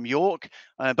team from York,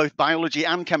 both biology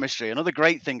and chemistry. Another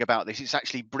great thing about this is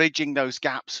actually bridging those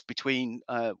gaps between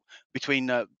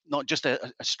not just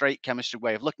a straight chemistry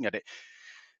way of looking at it.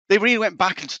 They really went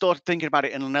back and started thinking about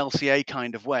it in an LCA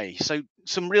kind of way. So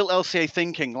some real LCA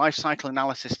thinking, life cycle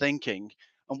analysis thinking.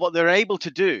 And what they're able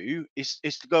to do is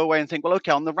to go away and think, well,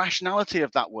 okay, on the rationality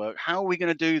of that work, how are we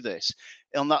going to do this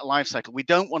on that life cycle? We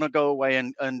don't want to go away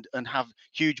and have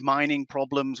huge mining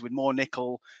problems with more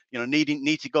nickel, you know, need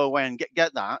to go away and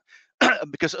get that.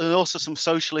 Because there's also some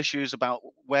social issues about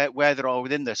where there are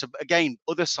within there. So again,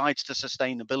 other sides to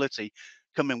sustainability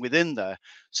coming within there.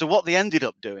 So what they ended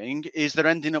up doing is they're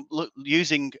ending up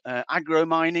using agro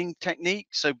mining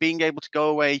techniques. So being able to go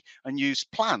away and use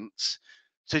plants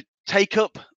to take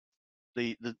up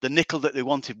the nickel that they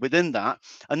wanted within that,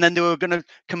 and then they were going to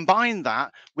combine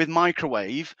that with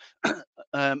microwave,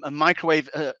 a microwave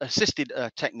assisted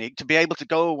technique to be able to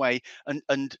go away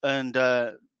and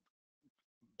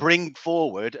bring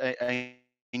forward a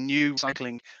new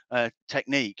recycling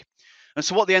technique. And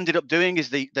so what they ended up doing is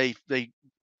they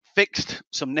fixed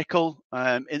some nickel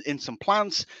in some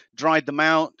plants, dried them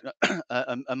out,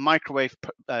 and microwave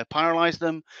pyrolyzed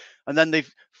them, and then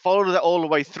they've followed that all the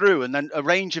way through, and then a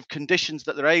range of conditions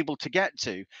that they're able to get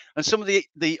to. And some of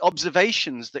the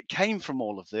observations that came from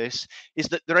all of this is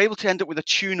that they're able to end up with a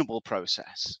tunable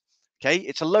process. Okay,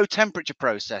 it's a low temperature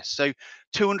process, so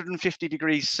 250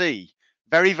 degrees C,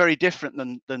 very, very different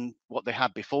than what they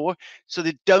had before. So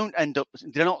they don't end up,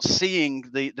 they're not seeing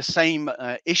the same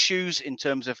issues in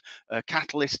terms of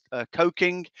catalyst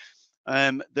coking.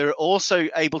 They're also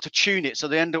able to tune it, so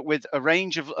they end up with a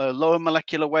range of lower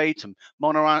molecular weight and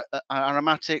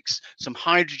monoaromatics, some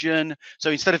hydrogen.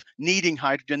 So instead of needing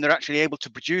hydrogen, they're actually able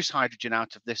to produce hydrogen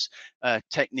out of this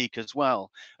technique as well.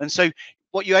 And so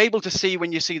what you're able to see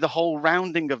when you see the whole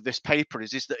rounding of this paper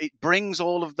is that it brings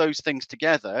all of those things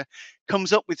together,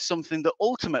 comes up with something that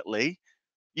ultimately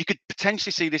you could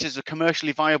potentially see this as a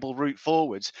commercially viable route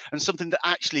forwards, and something that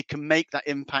actually can make that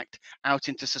impact out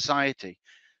into society.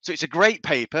 So it's a great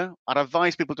paper. I'd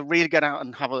advise people to really get out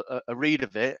and have a read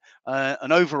of it.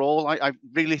 And overall, I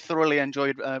really thoroughly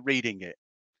enjoyed reading it.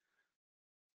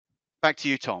 Back to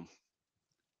you, Tom.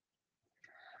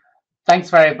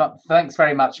 Thanks very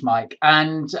much, Mike.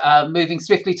 And moving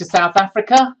swiftly to South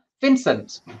Africa,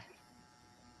 Vincent.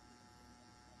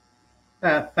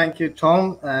 Thank you,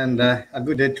 Tom, and a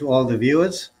good day to all the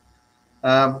viewers.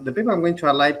 The paper I'm going to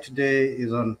highlight today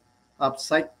is on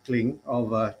upcycling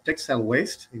of textile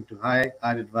waste into high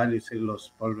added value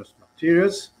cellulose polymerase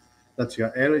materials. That's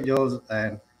your aerogels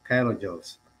and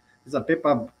chirogels. It's a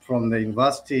paper from the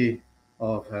University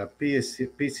of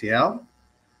PCL.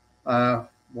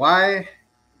 Why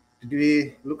did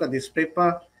we look at this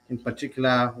paper? In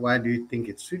particular, why do you think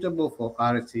it's suitable for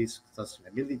RSC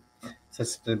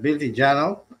Sustainability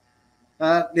Journal?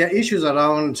 There are issues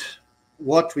around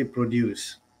what we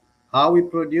produce, how we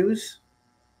produce,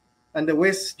 and the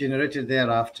waste generated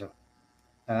thereafter.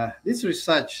 This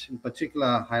research in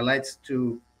particular highlights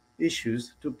two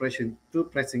pressing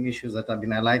issues that have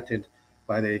been highlighted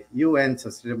by the UN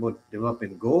Sustainable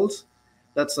Development Goals.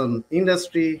 That's on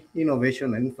industry,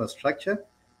 innovation, and infrastructure.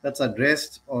 That's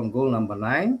addressed on goal number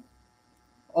 9.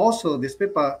 Also, this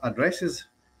paper addresses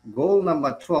goal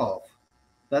number 12.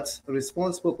 That's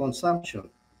responsible consumption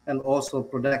and also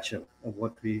production of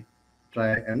what we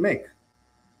try and make.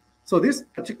 So this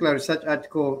particular research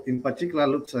article in particular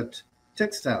looks at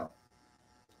textile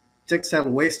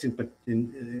waste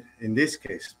in this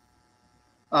case.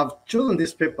 I've chosen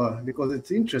this paper because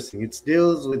it's interesting. It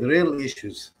deals with real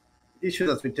issues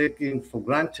that we take for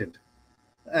granted,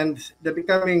 and they're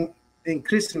becoming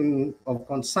increasingly of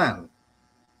concern.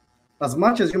 As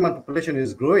much as human population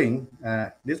is growing,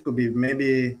 this could be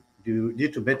maybe due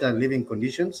to better living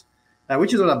conditions,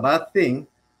 which is not a bad thing,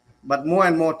 but more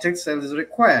and more textile is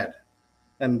required,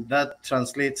 and that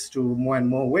translates to more and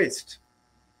more waste.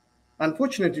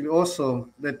 Unfortunately, also,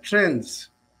 the trends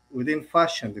within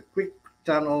fashion, the quick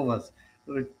turnovers,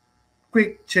 the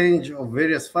quick change of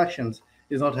various fashions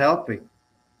is not helping.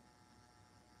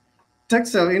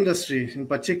 Textile industry in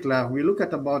particular, we look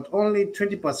at about only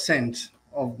 20%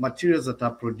 of materials that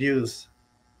are produced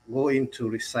go into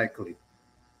recycling.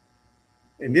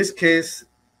 In this case,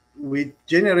 we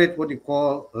generate what we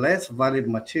call less valued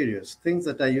materials, things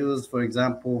that are used, for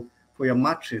example, for your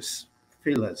mattress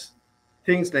fillers,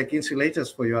 things like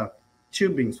insulators for your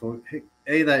tubings for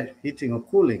either heating or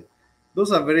cooling.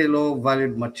 Those are very low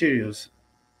valued materials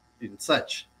in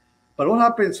such. But what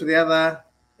happens to the other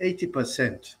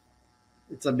 80%?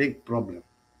 It's a big problem.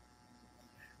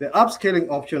 The upscaling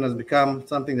option has become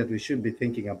something that we should be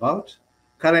thinking about.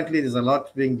 Currently, there's a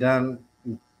lot being done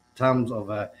in terms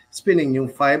of spinning new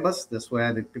fibers. That's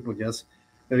where the people just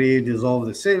redissolve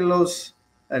the cellulose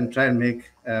and try and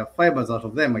make fibers out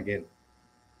of them again.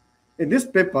 In this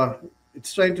paper,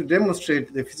 it's trying to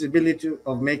demonstrate the feasibility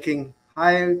of making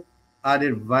high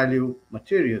added value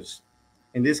materials.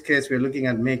 In this case, we're looking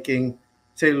at making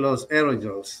cellulose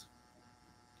aerogels.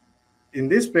 In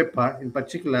this paper, in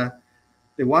particular,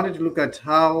 they wanted to look at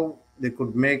how they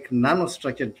could make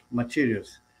nanostructured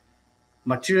materials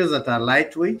that are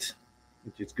lightweight,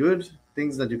 which is good,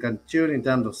 things that you can tune in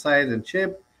terms of size and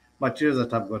shape, materials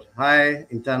that have got high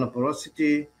internal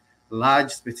porosity,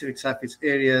 large specific surface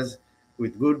areas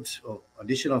with good or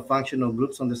additional functional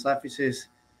groups on the surfaces,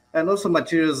 and also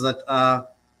materials that are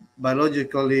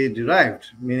biologically derived,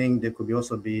 meaning they could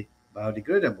also be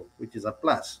biodegradable, which is a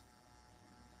plus.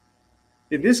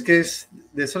 In this case,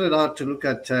 they started out to look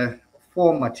at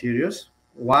 4 materials.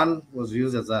 One was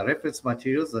used as a reference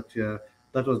materials, that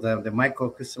was the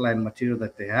microcrystalline material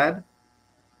that they had.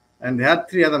 And they had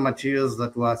 3 other materials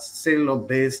that were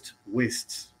cellulose-based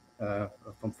wastes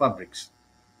from fabrics.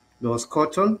 There was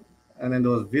cotton, and then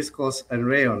there was viscose and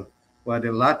rayon, where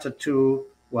the latter 2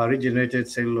 were regenerated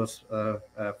cellulose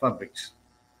fabrics.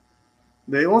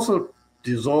 They also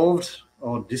dissolved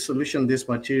or dissolution these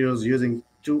materials using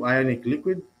 2 ionic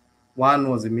liquid. One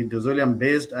was the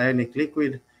midazolam-based ionic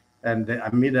liquid and the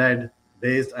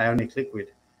amidite-based ionic liquid,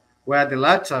 where the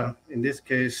latter, in this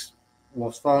case,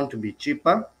 was found to be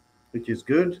cheaper, which is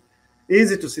good,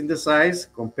 easy to synthesize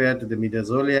compared to the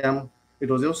midazoleum. It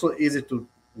was also easy to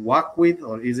work with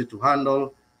or easy to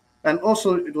handle, and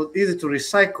also it was easy to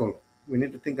recycle. We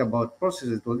need to think about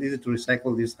processes. It was easy to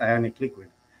recycle this ionic liquid.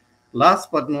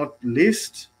 Last but not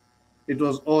least, it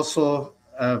was also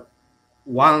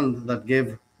one that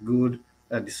gave good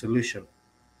dissolution.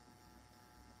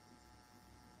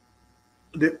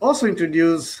 They also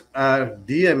introduced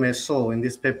DMSO in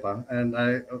this paper, and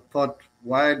I thought,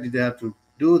 why did they have to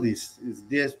do this? Is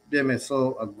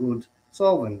DMSO a good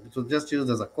solvent? It was just used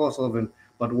as a core solvent,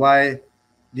 but why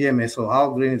DMSO? How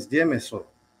green is DMSO?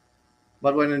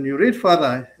 But when you read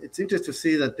further, it's interesting to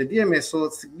see that the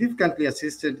DMSO significantly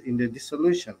assisted in the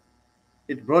dissolution.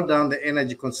 It brought down the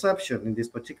energy consumption in this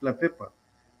particular paper.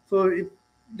 So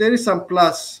there is some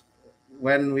plus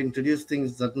when we introduce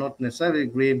things that are not necessarily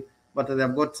green, but they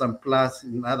have got some plus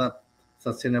in other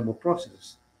sustainable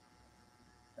processes.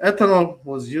 Ethanol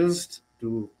was used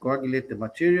to coagulate the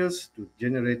materials to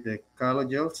generate the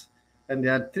carologels, and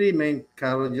there are three main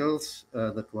carologels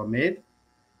that were made.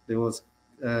 There was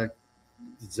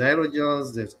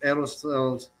xylogels, there's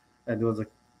aerosols, and there was a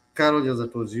carolgel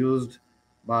that was used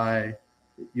by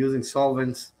using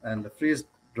solvents and the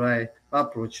freeze-dry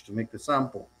approach to make the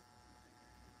sample.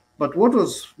 But what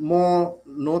was more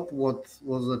noteworthy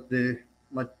was that the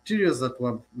materials that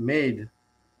were made,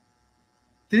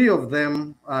 three of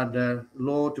them had a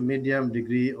low to medium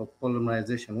degree of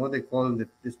polymerization, what they call in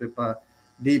this paper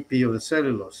DP of the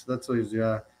cellulose. That's what is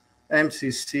your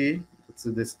MCC, that's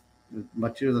the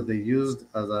material that they used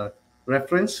as a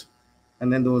reference.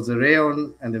 And then there was the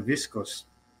rayon and the viscose.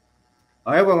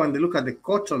 However, when they look at the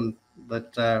cotton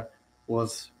that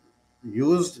was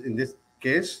used in this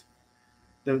case,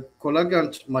 the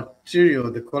coagulant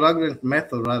material, the coagulant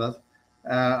method rather,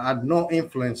 had no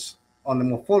influence on the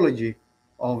morphology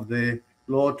of the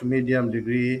low to medium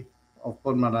degree of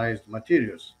polymerized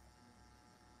materials.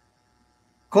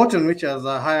 Cotton, which has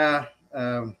a higher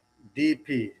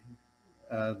DP,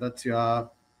 that's your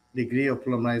degree of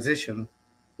polymerization,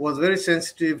 was very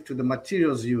sensitive to the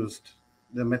materials used,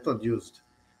 the method used.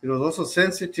 It was also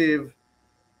sensitive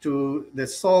to the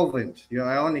solvent, your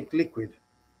ionic liquid.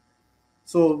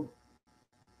 So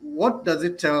what does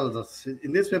it tell us?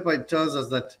 In this paper, it tells us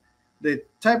that the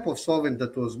type of solvent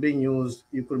that was being used,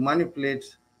 you could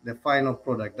manipulate the final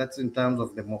product. That's in terms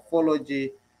of the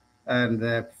morphology and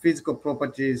the physical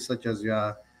properties, such as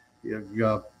your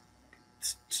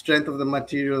strength of the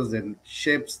materials, the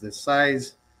shapes, the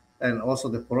size, and also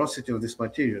the porosity of these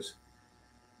materials.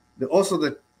 Also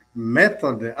the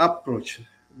method, the approach,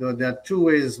 there are two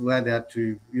ways where they have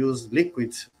to use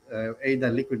liquids, either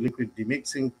liquid-liquid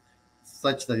demixing,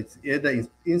 such that it's either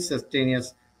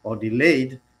instantaneous or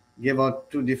delayed, give out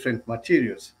two different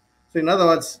materials. So in other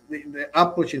words, the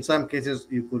approach in some cases,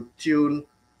 you could tune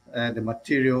the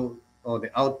material or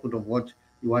the output of what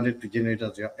you wanted to generate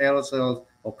as your aerosols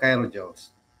or chirogels.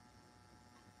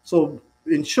 So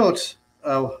in short,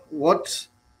 what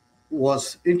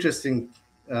was interesting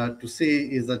to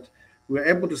see is that we were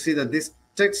able to see that this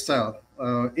textile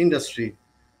industry,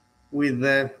 with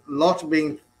the lot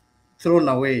being thrown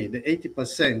away, the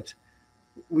 80%,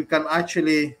 we can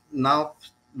actually now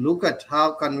look at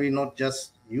how can we not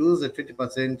just use the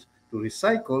 20% to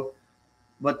recycle,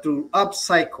 but to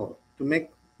upcycle, to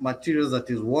make materials that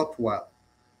is worthwhile.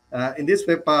 In this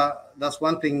paper, that's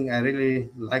one thing I really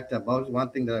liked about, one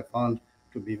thing that I found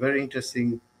to be very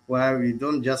interesting, where we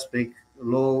don't just make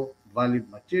low valued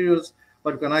materials,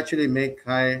 but we can actually make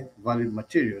high valued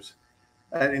materials.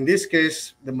 And in this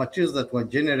case, the materials that were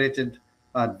generated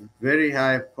had very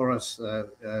high porous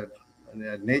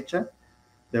nature.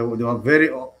 They were very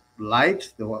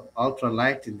light, they were ultra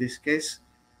light in this case,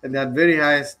 and they had very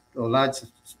high or large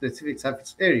specific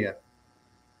surface area.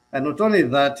 And not only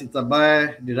that, it's a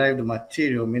bio-derived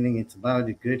material, meaning it's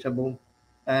biodegradable.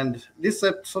 And these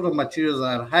sort of materials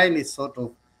are highly sought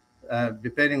of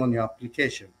depending on your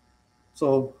application.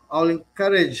 So I'll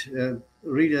encourage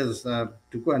readers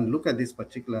to go and look at this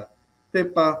particular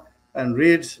paper and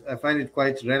read. I find it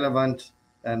quite relevant,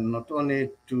 and not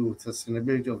only to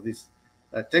sustainability of this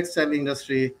textile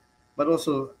industry, but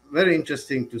also very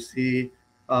interesting to see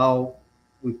how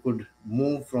we could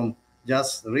move from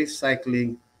just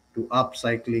recycling to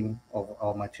upcycling of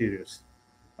our materials.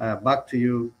 Back to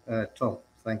you, Tom.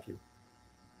 Thank you.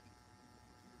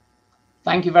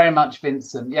 Thank you very much,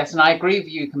 Vincent. Yes, and I agree with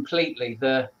you completely.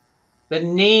 The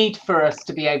need for us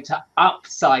to be able to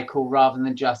upcycle rather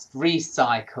than just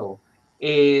recycle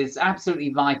is absolutely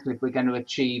vital if we're going to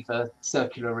achieve a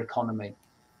circular economy.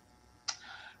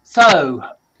 So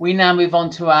We now move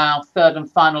on to our third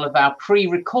and final of our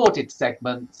pre-recorded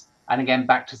segments, and again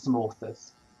back to some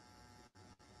authors.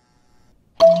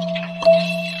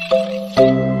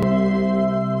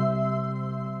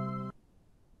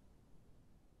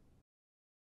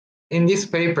 In this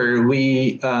paper,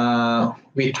 we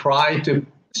try to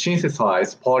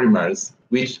synthesize polymers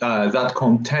which that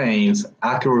contains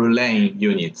acrylane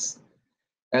units.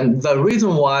 And the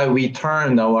reason why we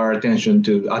turned our attention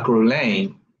to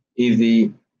acrylane is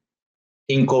the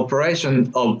incorporation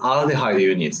of aldehyde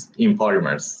units in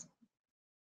polymers.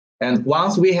 And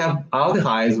once we have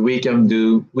aldehydes, we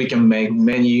can make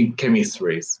many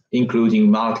chemistries,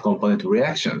 including multi-component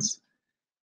reactions.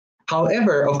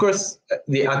 However, of course,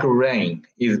 the acrylane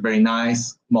is a very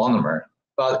nice monomer,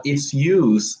 but its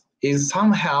use is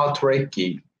somehow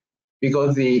tricky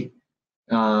because the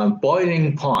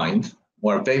boiling point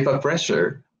or vapor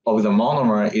pressure of the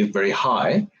monomer is very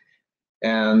high,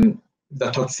 and the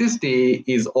toxicity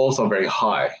is also very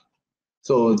high.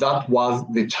 So that was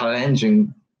the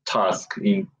challenging task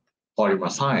in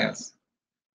polymer science.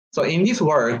 So in this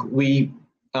work, we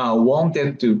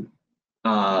wanted to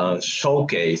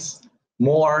showcase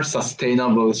more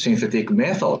sustainable synthetic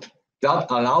method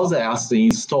that allows us to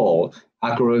install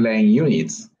acrylane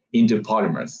units into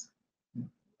polymers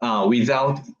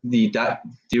without the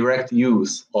direct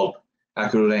use of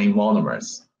acrylane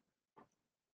monomers.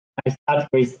 I started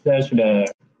research the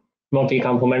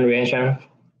multi-component reaction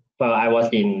while I was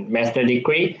in master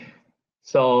degree.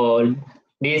 So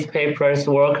these papers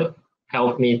work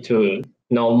helped me to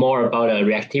know more about the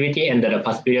reactivity and the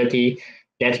possibility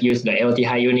that use the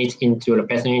aldehyde units into the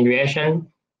passing reaction,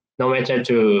 no matter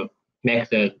to make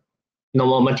the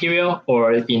normal material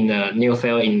or in a new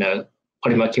field in the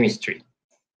polymer chemistry.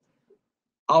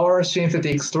 Our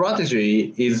synthetic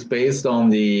strategy is based on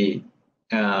the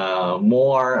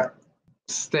more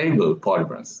stable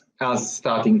polymers as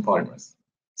starting polymers.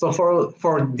 So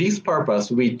for this purpose,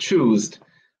 we choose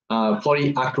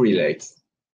polyacrylates,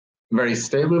 very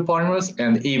stable polymers,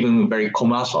 and even very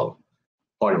commercial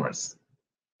polymers.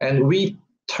 And we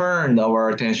turned our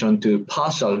attention to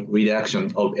partial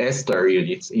reduction of ester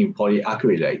units in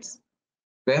polyacrylates.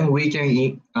 Then we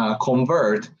can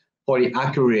convert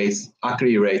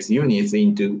polyacrylates units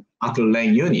into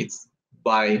acrylane units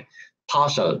by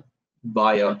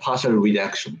a partial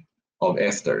reduction of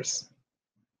esters.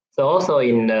 So also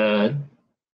in the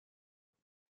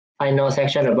final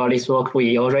section about this work,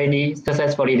 we already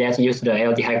successfully used the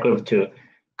aldehyde group to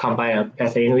combine a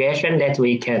passing reaction that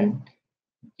we can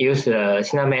use the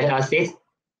cinnamate acid,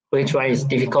 which one is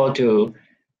difficult to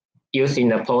use in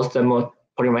the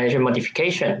post-polymerization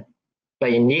modification. But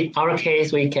in our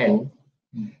case, we can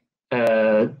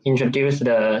introduce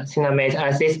the cinnamate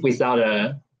acid without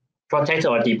a protect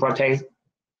or deprotect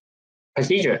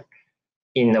procedure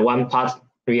in the one-part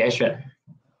reaction.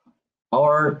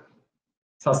 Our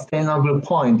sustainable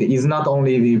point is not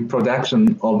only the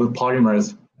production of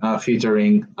polymers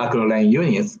featuring acrylane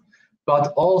units,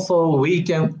 but also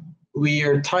we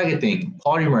are targeting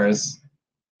polymers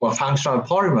or functional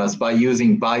polymers by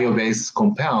using bio-based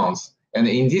compounds. And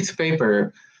in this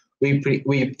paper, we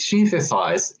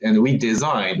synthesized and we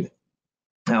designed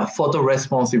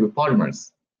photoresponsive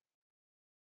polymers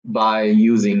by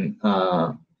using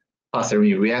passing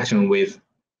reaction with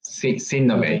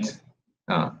cinnamate.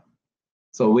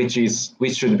 So which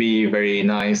should be a very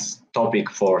nice topic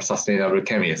for sustainable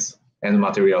chemists and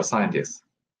material scientists.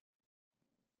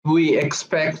 We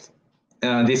expect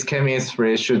this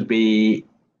chemistry should be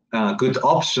a good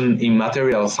option in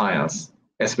material science,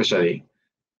 especially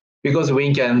because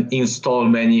we can install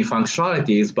many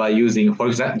functionalities by using, for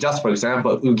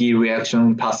example, UGI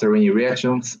reaction, Passerini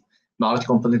reactions,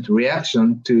 multi-component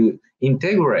reaction to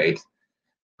integrate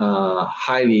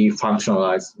highly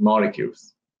functionalized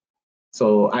molecules.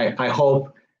 So I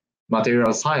hope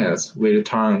material science will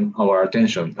turn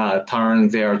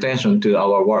their attention to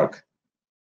our work.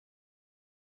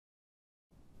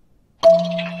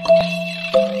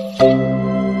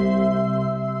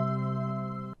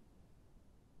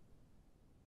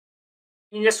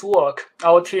 In this work,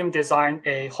 our team designed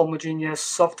a homogeneous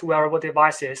soft wearable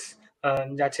devices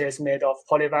that is made of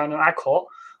polyvinyl alcohol,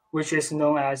 which is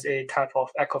known as a type of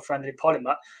eco-friendly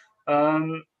polymer.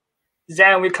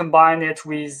 Then we combine it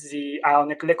with the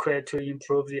ionic liquid to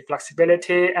improve the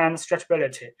flexibility and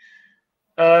stretchability.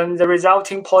 The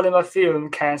resulting polymer film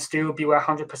can still be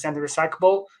 100%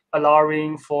 recyclable,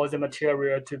 allowing for the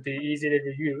material to be easily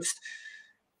reused.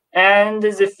 And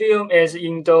the film is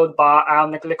endowed by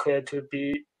ionic liquid to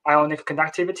be ionic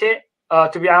conductive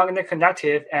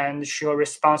and show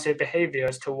responsive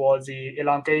behaviors towards the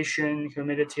elongation,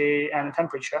 humidity, and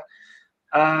temperature.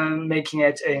 making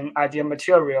it an ideal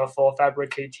material for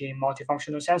fabricating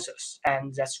multifunctional sensors.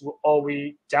 And that's all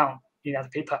we done in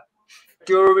that paper.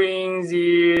 During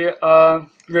the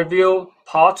review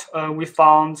part, we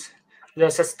found the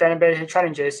sustainability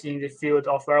challenges in the field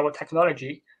of wearable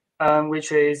technology,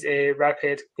 which is a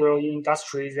rapid growing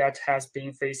industry that has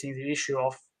been facing the issue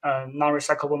of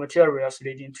non-recyclable materials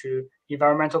leading to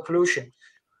environmental pollution,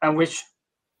 and which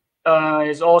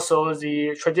is also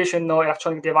the traditional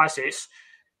electronic devices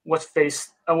what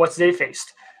they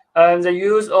faced. The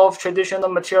use of traditional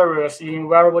materials in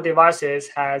wearable devices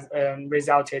has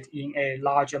resulted in a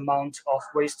large amount of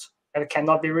waste that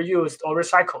cannot be reused or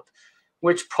recycled,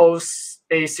 which pose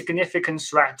a significant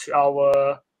threat to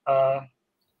our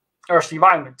Earth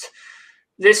environment.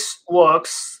 This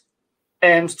works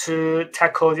aims to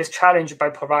tackle this challenge by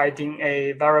providing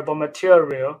a wearable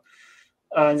material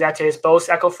that is both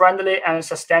eco-friendly and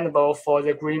sustainable for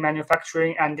the green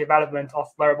manufacturing and development of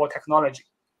wearable technology.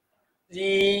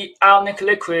 The ionic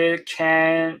liquid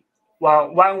can,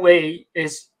 well, one way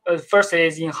is first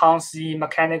is enhance the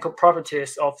mechanical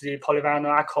properties of the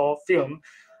polyvinyl alcohol film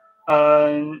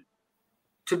to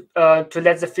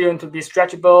let the film to be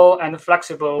stretchable and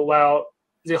flexible, while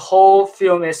the whole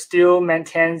film is still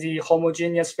maintains the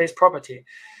homogeneous phase property.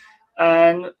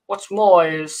 And what's more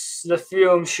is the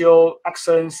film show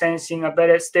excellent sensing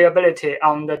stability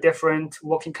under different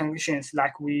working conditions,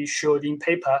 like we showed in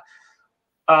paper.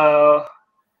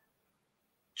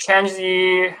 Change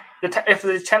if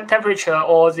the temperature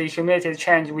or the humidity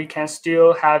change, we can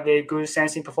still have a good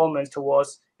sensing performance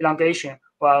towards elongation,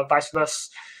 while vice versa.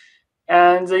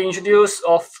 And the introduce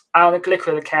of ionic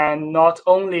liquid can not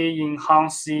only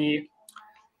enhance the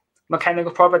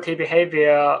mechanical property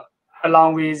behavior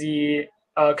along with the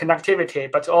conductivity,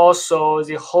 but also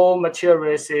the whole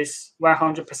materials is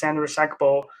 100%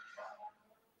 recyclable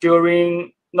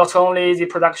during not only the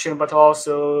production, but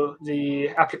also the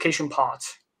application part.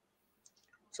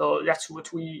 So that's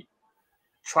what we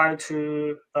try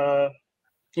to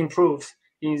improve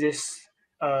in this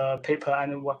paper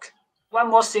and work. One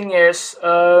more thing is,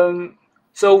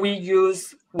 so we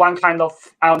use one kind of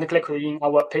ionic liquid in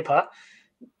our paper,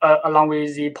 along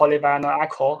with the polyvinyl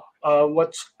alcohol.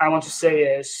 What I want to say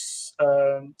is,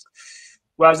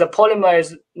 well, the polymer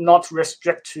is not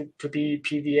restricted to be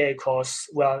PVA because,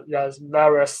 well, there's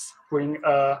various green,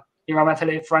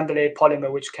 environmentally friendly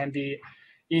polymer which can be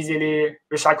easily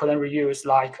recycled and reused,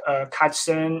 like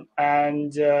chitin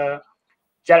and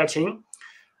gelatin.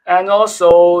 And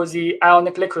also the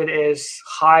ionic liquid is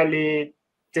highly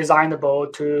designable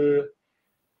to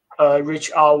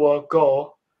reach our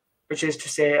goal, which is to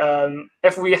say,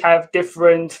 if we have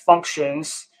different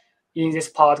functions in this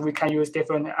part, we can use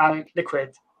different ionic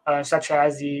liquid, such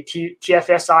as the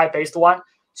TFSI based one.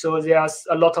 So there's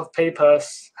a lot of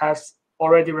papers have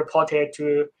already reported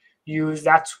to use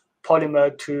that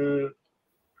polymer to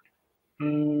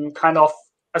kind of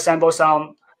assemble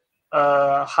some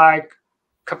high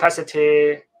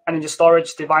capacity energy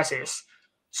storage devices.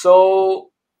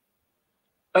 So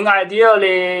an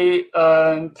ideally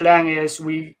plan is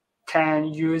we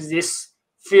can use this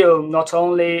film not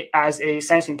only as a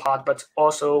sensing part, but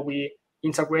also we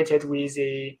integrate it with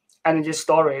the energy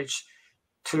storage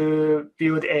to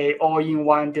build a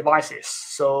all-in-one devices.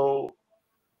 So,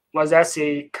 well, that's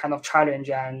a kind of challenge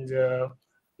and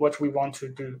what we want to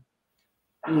do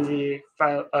in the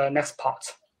next part.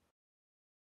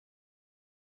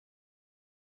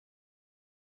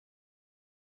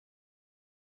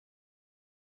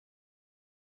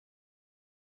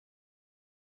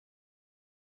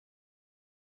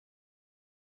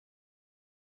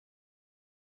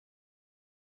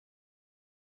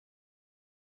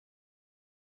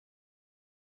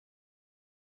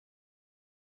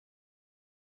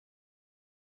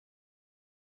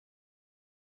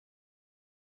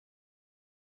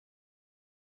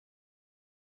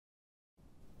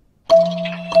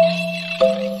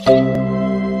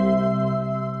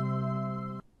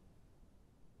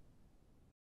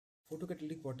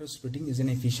 Photocatalytic water splitting is an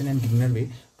efficient and greener way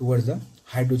towards the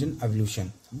hydrogen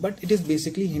evolution, but it is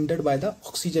basically hindered by the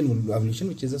oxygen evolution,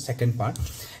 which is the second part.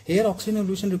 Here oxygen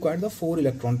evolution requires the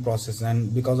 4-electron process,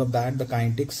 and because of that the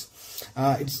kinetics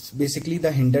it's basically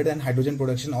the hindered, and hydrogen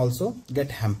production also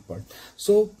get hampered.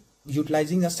 So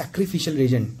utilizing a sacrificial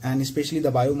reagent and especially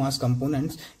the biomass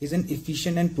components is an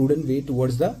efficient and prudent way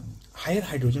towards the higher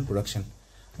hydrogen production.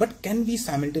 But can we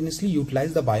simultaneously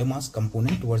utilize the biomass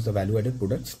component towards the value-added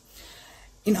products?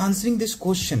 In answering this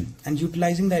question and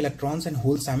utilizing the electrons and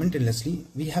holes simultaneously,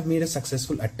 we have made a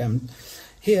successful attempt.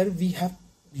 Here we have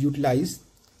utilized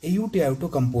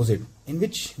AU-TiO2 composite, in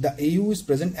which the AU is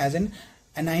present as an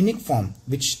anionic form,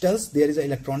 which tells there is an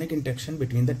electronic interaction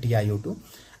between the TiO2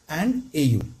 and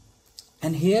AU.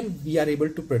 And here we are able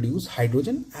to produce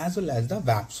hydrogen as well as the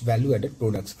VAPs, value added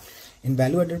products. In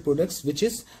value added products, which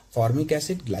is formic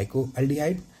acid,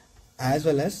 glycoaldehyde, as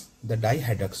well as the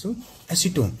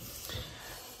dihydroxyacetone.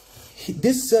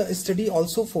 This study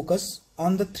also focuses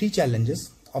on the 3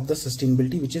 challenges of the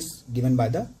sustainability, which is given by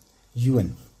the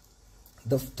UN.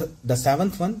 The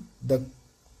 7th one, the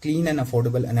clean and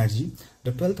affordable energy.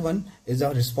 The 12th one is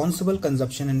the responsible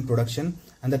consumption and production,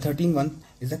 and the 13th one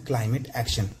is the climate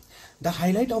action. The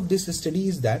highlight of this study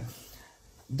is that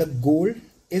the gold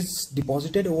is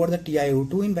deposited over the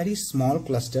TiO2 in very small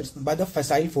clusters by the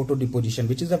facile photo deposition,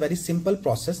 which is a very simple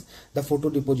process, the photo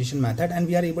deposition method, and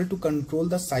we are able to control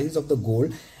the size of the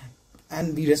gold,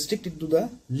 and we restrict it to the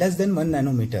less than 1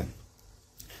 nanometer.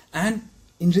 And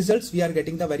in results, we are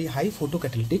getting the very high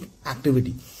photocatalytic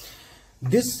activity.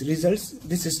 This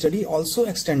study also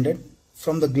extended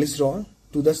from the glycerol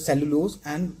to the cellulose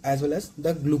and as well as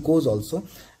the glucose also.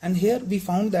 And here we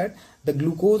found that the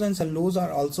glucose and cellulose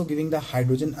are also giving the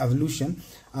hydrogen evolution,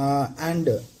 and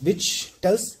which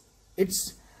tells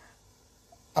its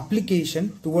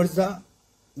application towards the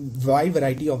wide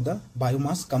variety of the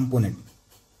biomass component.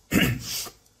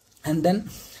 And then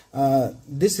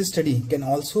this study can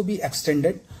also be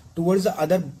extended towards the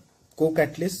other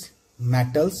co-catalyst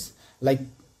metals like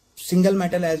single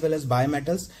metal as well as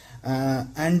bimetals,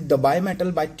 and the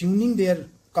bimetal, by tuning their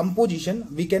composition,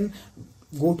 we can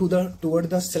go to toward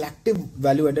the selective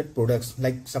value added products.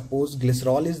 Like suppose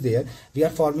glycerol is there, we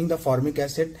are forming the formic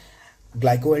acid,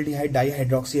 glycoaldehyde,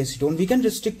 dihydroxyacetone, we can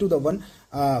restrict to the one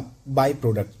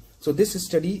byproduct. So this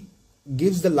study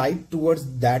gives the light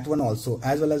towards that one also,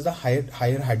 as well as the higher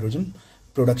hydrogen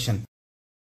production.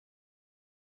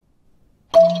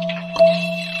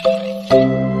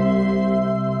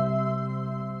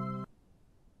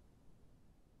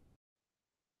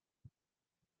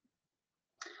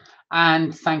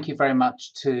 And thank you very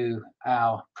much to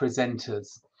our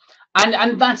presenters.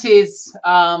 And that is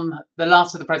the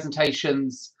last of the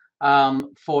presentations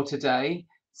for today.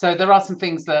 So there are some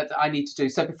things that I need to do.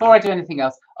 So before I do anything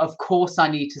else, of course, I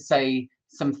need to say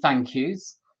some thank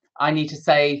yous. I need to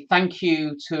say thank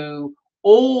you to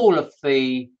all of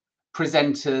the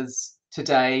presenters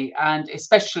today, and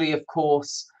especially, of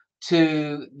course,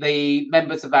 to the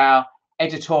members of our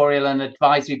editorial and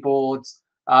advisory boards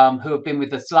who have been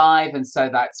with us live. And so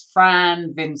that's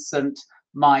Fran, Vincent,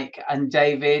 Mike, and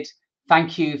David.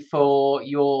 Thank you for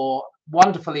your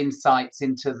wonderful insights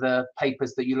into the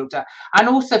papers that you looked at, and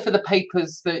also for the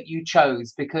papers that you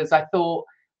chose, because I thought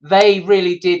they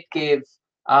really did give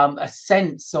a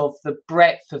sense of the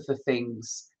breadth of the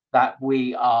things that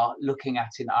we are looking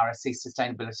at in RSC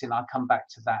Sustainability, and I'll come back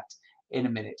to that in a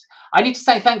minute. I need to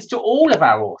say thanks to all of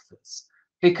our authors,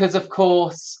 because of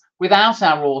course, without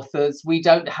our authors, we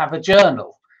don't have a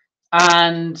journal.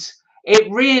 And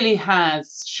it really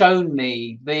has shown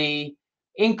me the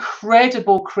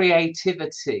incredible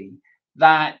creativity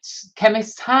that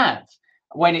chemists have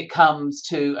when it comes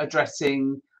to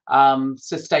addressing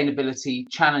sustainability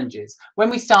challenges.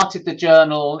 When we started the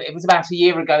journal, it was about a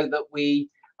year ago that we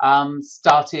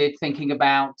started thinking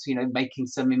about, making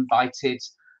some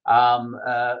invitations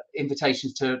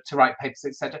to write papers,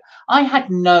 etc. I had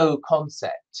no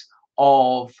concept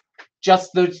of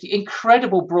just the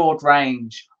incredible broad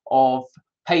range of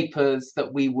papers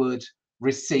that we would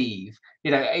receive.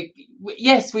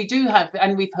 Yes, we do have,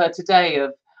 and we've heard today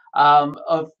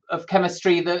of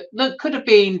chemistry that could have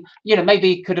been,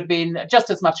 maybe could have been just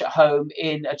as much at home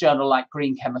in a journal like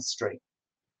Green Chemistry.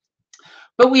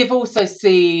 But we have also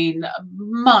seen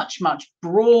much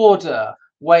broader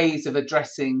ways of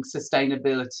addressing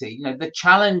sustainability. The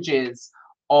challenges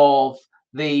of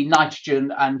the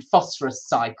nitrogen and phosphorus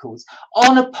cycles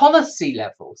on a policy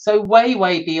level, so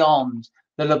way beyond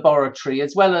the laboratory,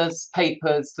 as well as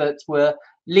papers that were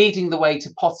leading the way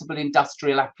to possible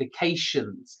industrial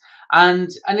applications. And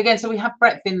again, so we have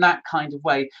breadth in that kind of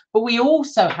way, but we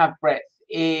also have breadth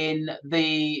in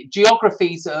the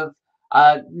geographies of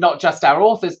not just our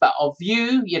authors, but of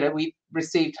you. We've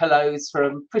received hellos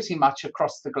from pretty much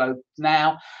across the globe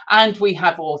now, and we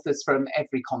have authors from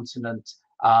every continent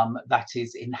that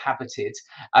is inhabited.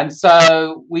 And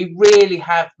so we really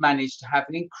have managed to have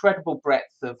an incredible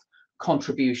breadth of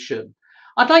contribution.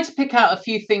 I'd like to pick out a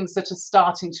few things that are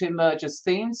starting to emerge as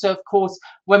themes. So of course,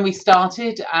 when we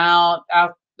started, our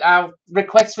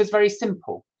request was very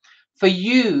simple: for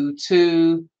you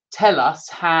to tell us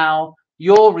how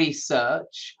your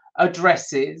research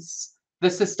addresses the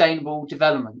Sustainable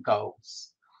Development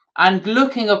Goals. And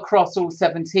looking across all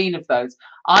 17 of those,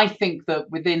 I think that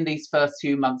within these first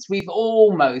few months, we've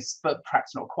almost, but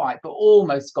perhaps not quite, but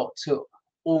almost got to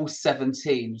all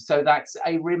 17. So that's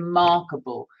a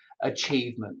remarkable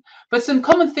achievement. But some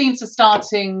common themes are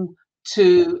starting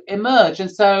to emerge. And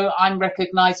so I'm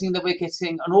recognizing that we're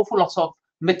getting an awful lot of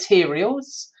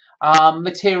materials,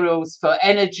 materials for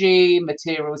energy,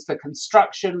 materials for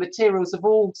construction, materials of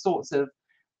all sorts of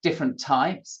different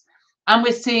types. And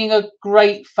we're seeing a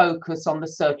great focus on the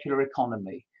circular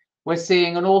economy. We're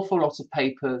seeing an awful lot of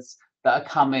papers that are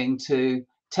coming to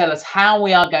tell us how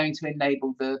we are going to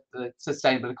enable the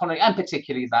sustainable economy, and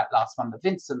particularly that last one that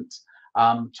Vincent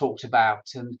talked about,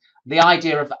 and the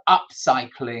idea of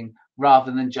upcycling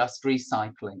rather than just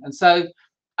recycling. And so,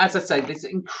 as I say, this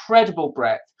incredible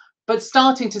breadth, but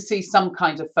starting to see some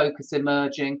kind of focus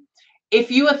emerging. If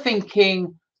you are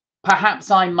thinking,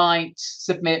 perhaps I might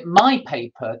submit my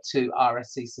paper to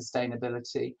RSC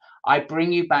Sustainability, I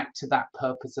bring you back to that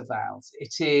purpose of ours.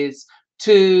 It is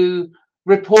to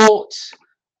report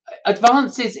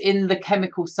advances in the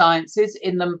chemical sciences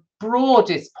in the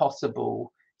broadest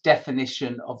possible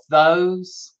definition of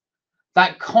those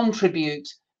that contribute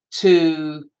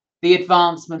to the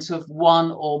advancement of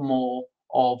one or more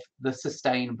of the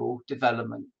Sustainable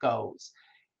Development Goals.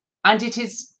 And it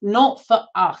is not for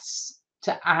us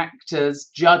to act as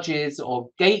judges or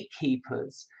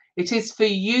gatekeepers. It is for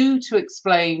you to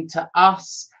explain to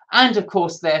us, and of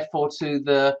course, therefore, to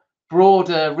the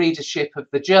broader readership of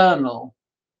the journal,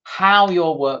 how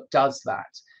your work does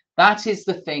that. That is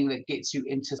the thing that gets you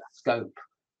into scope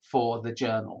for the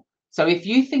journal. So if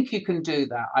you think you can do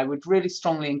that, I would really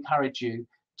strongly encourage you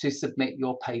to submit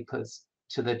your papers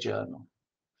to the journal.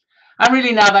 And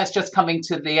really now that's just coming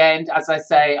to the end. As I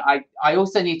say, I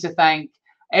also need to thank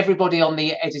everybody on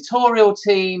the editorial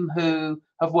team who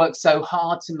have worked so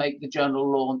hard to make the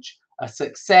journal launch a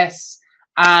success.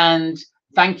 And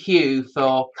thank you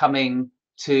for coming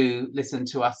to listen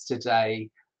to us today.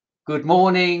 Good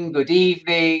morning, good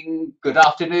evening, good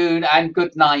afternoon, and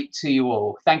good night to you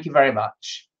all. Thank you very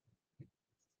much.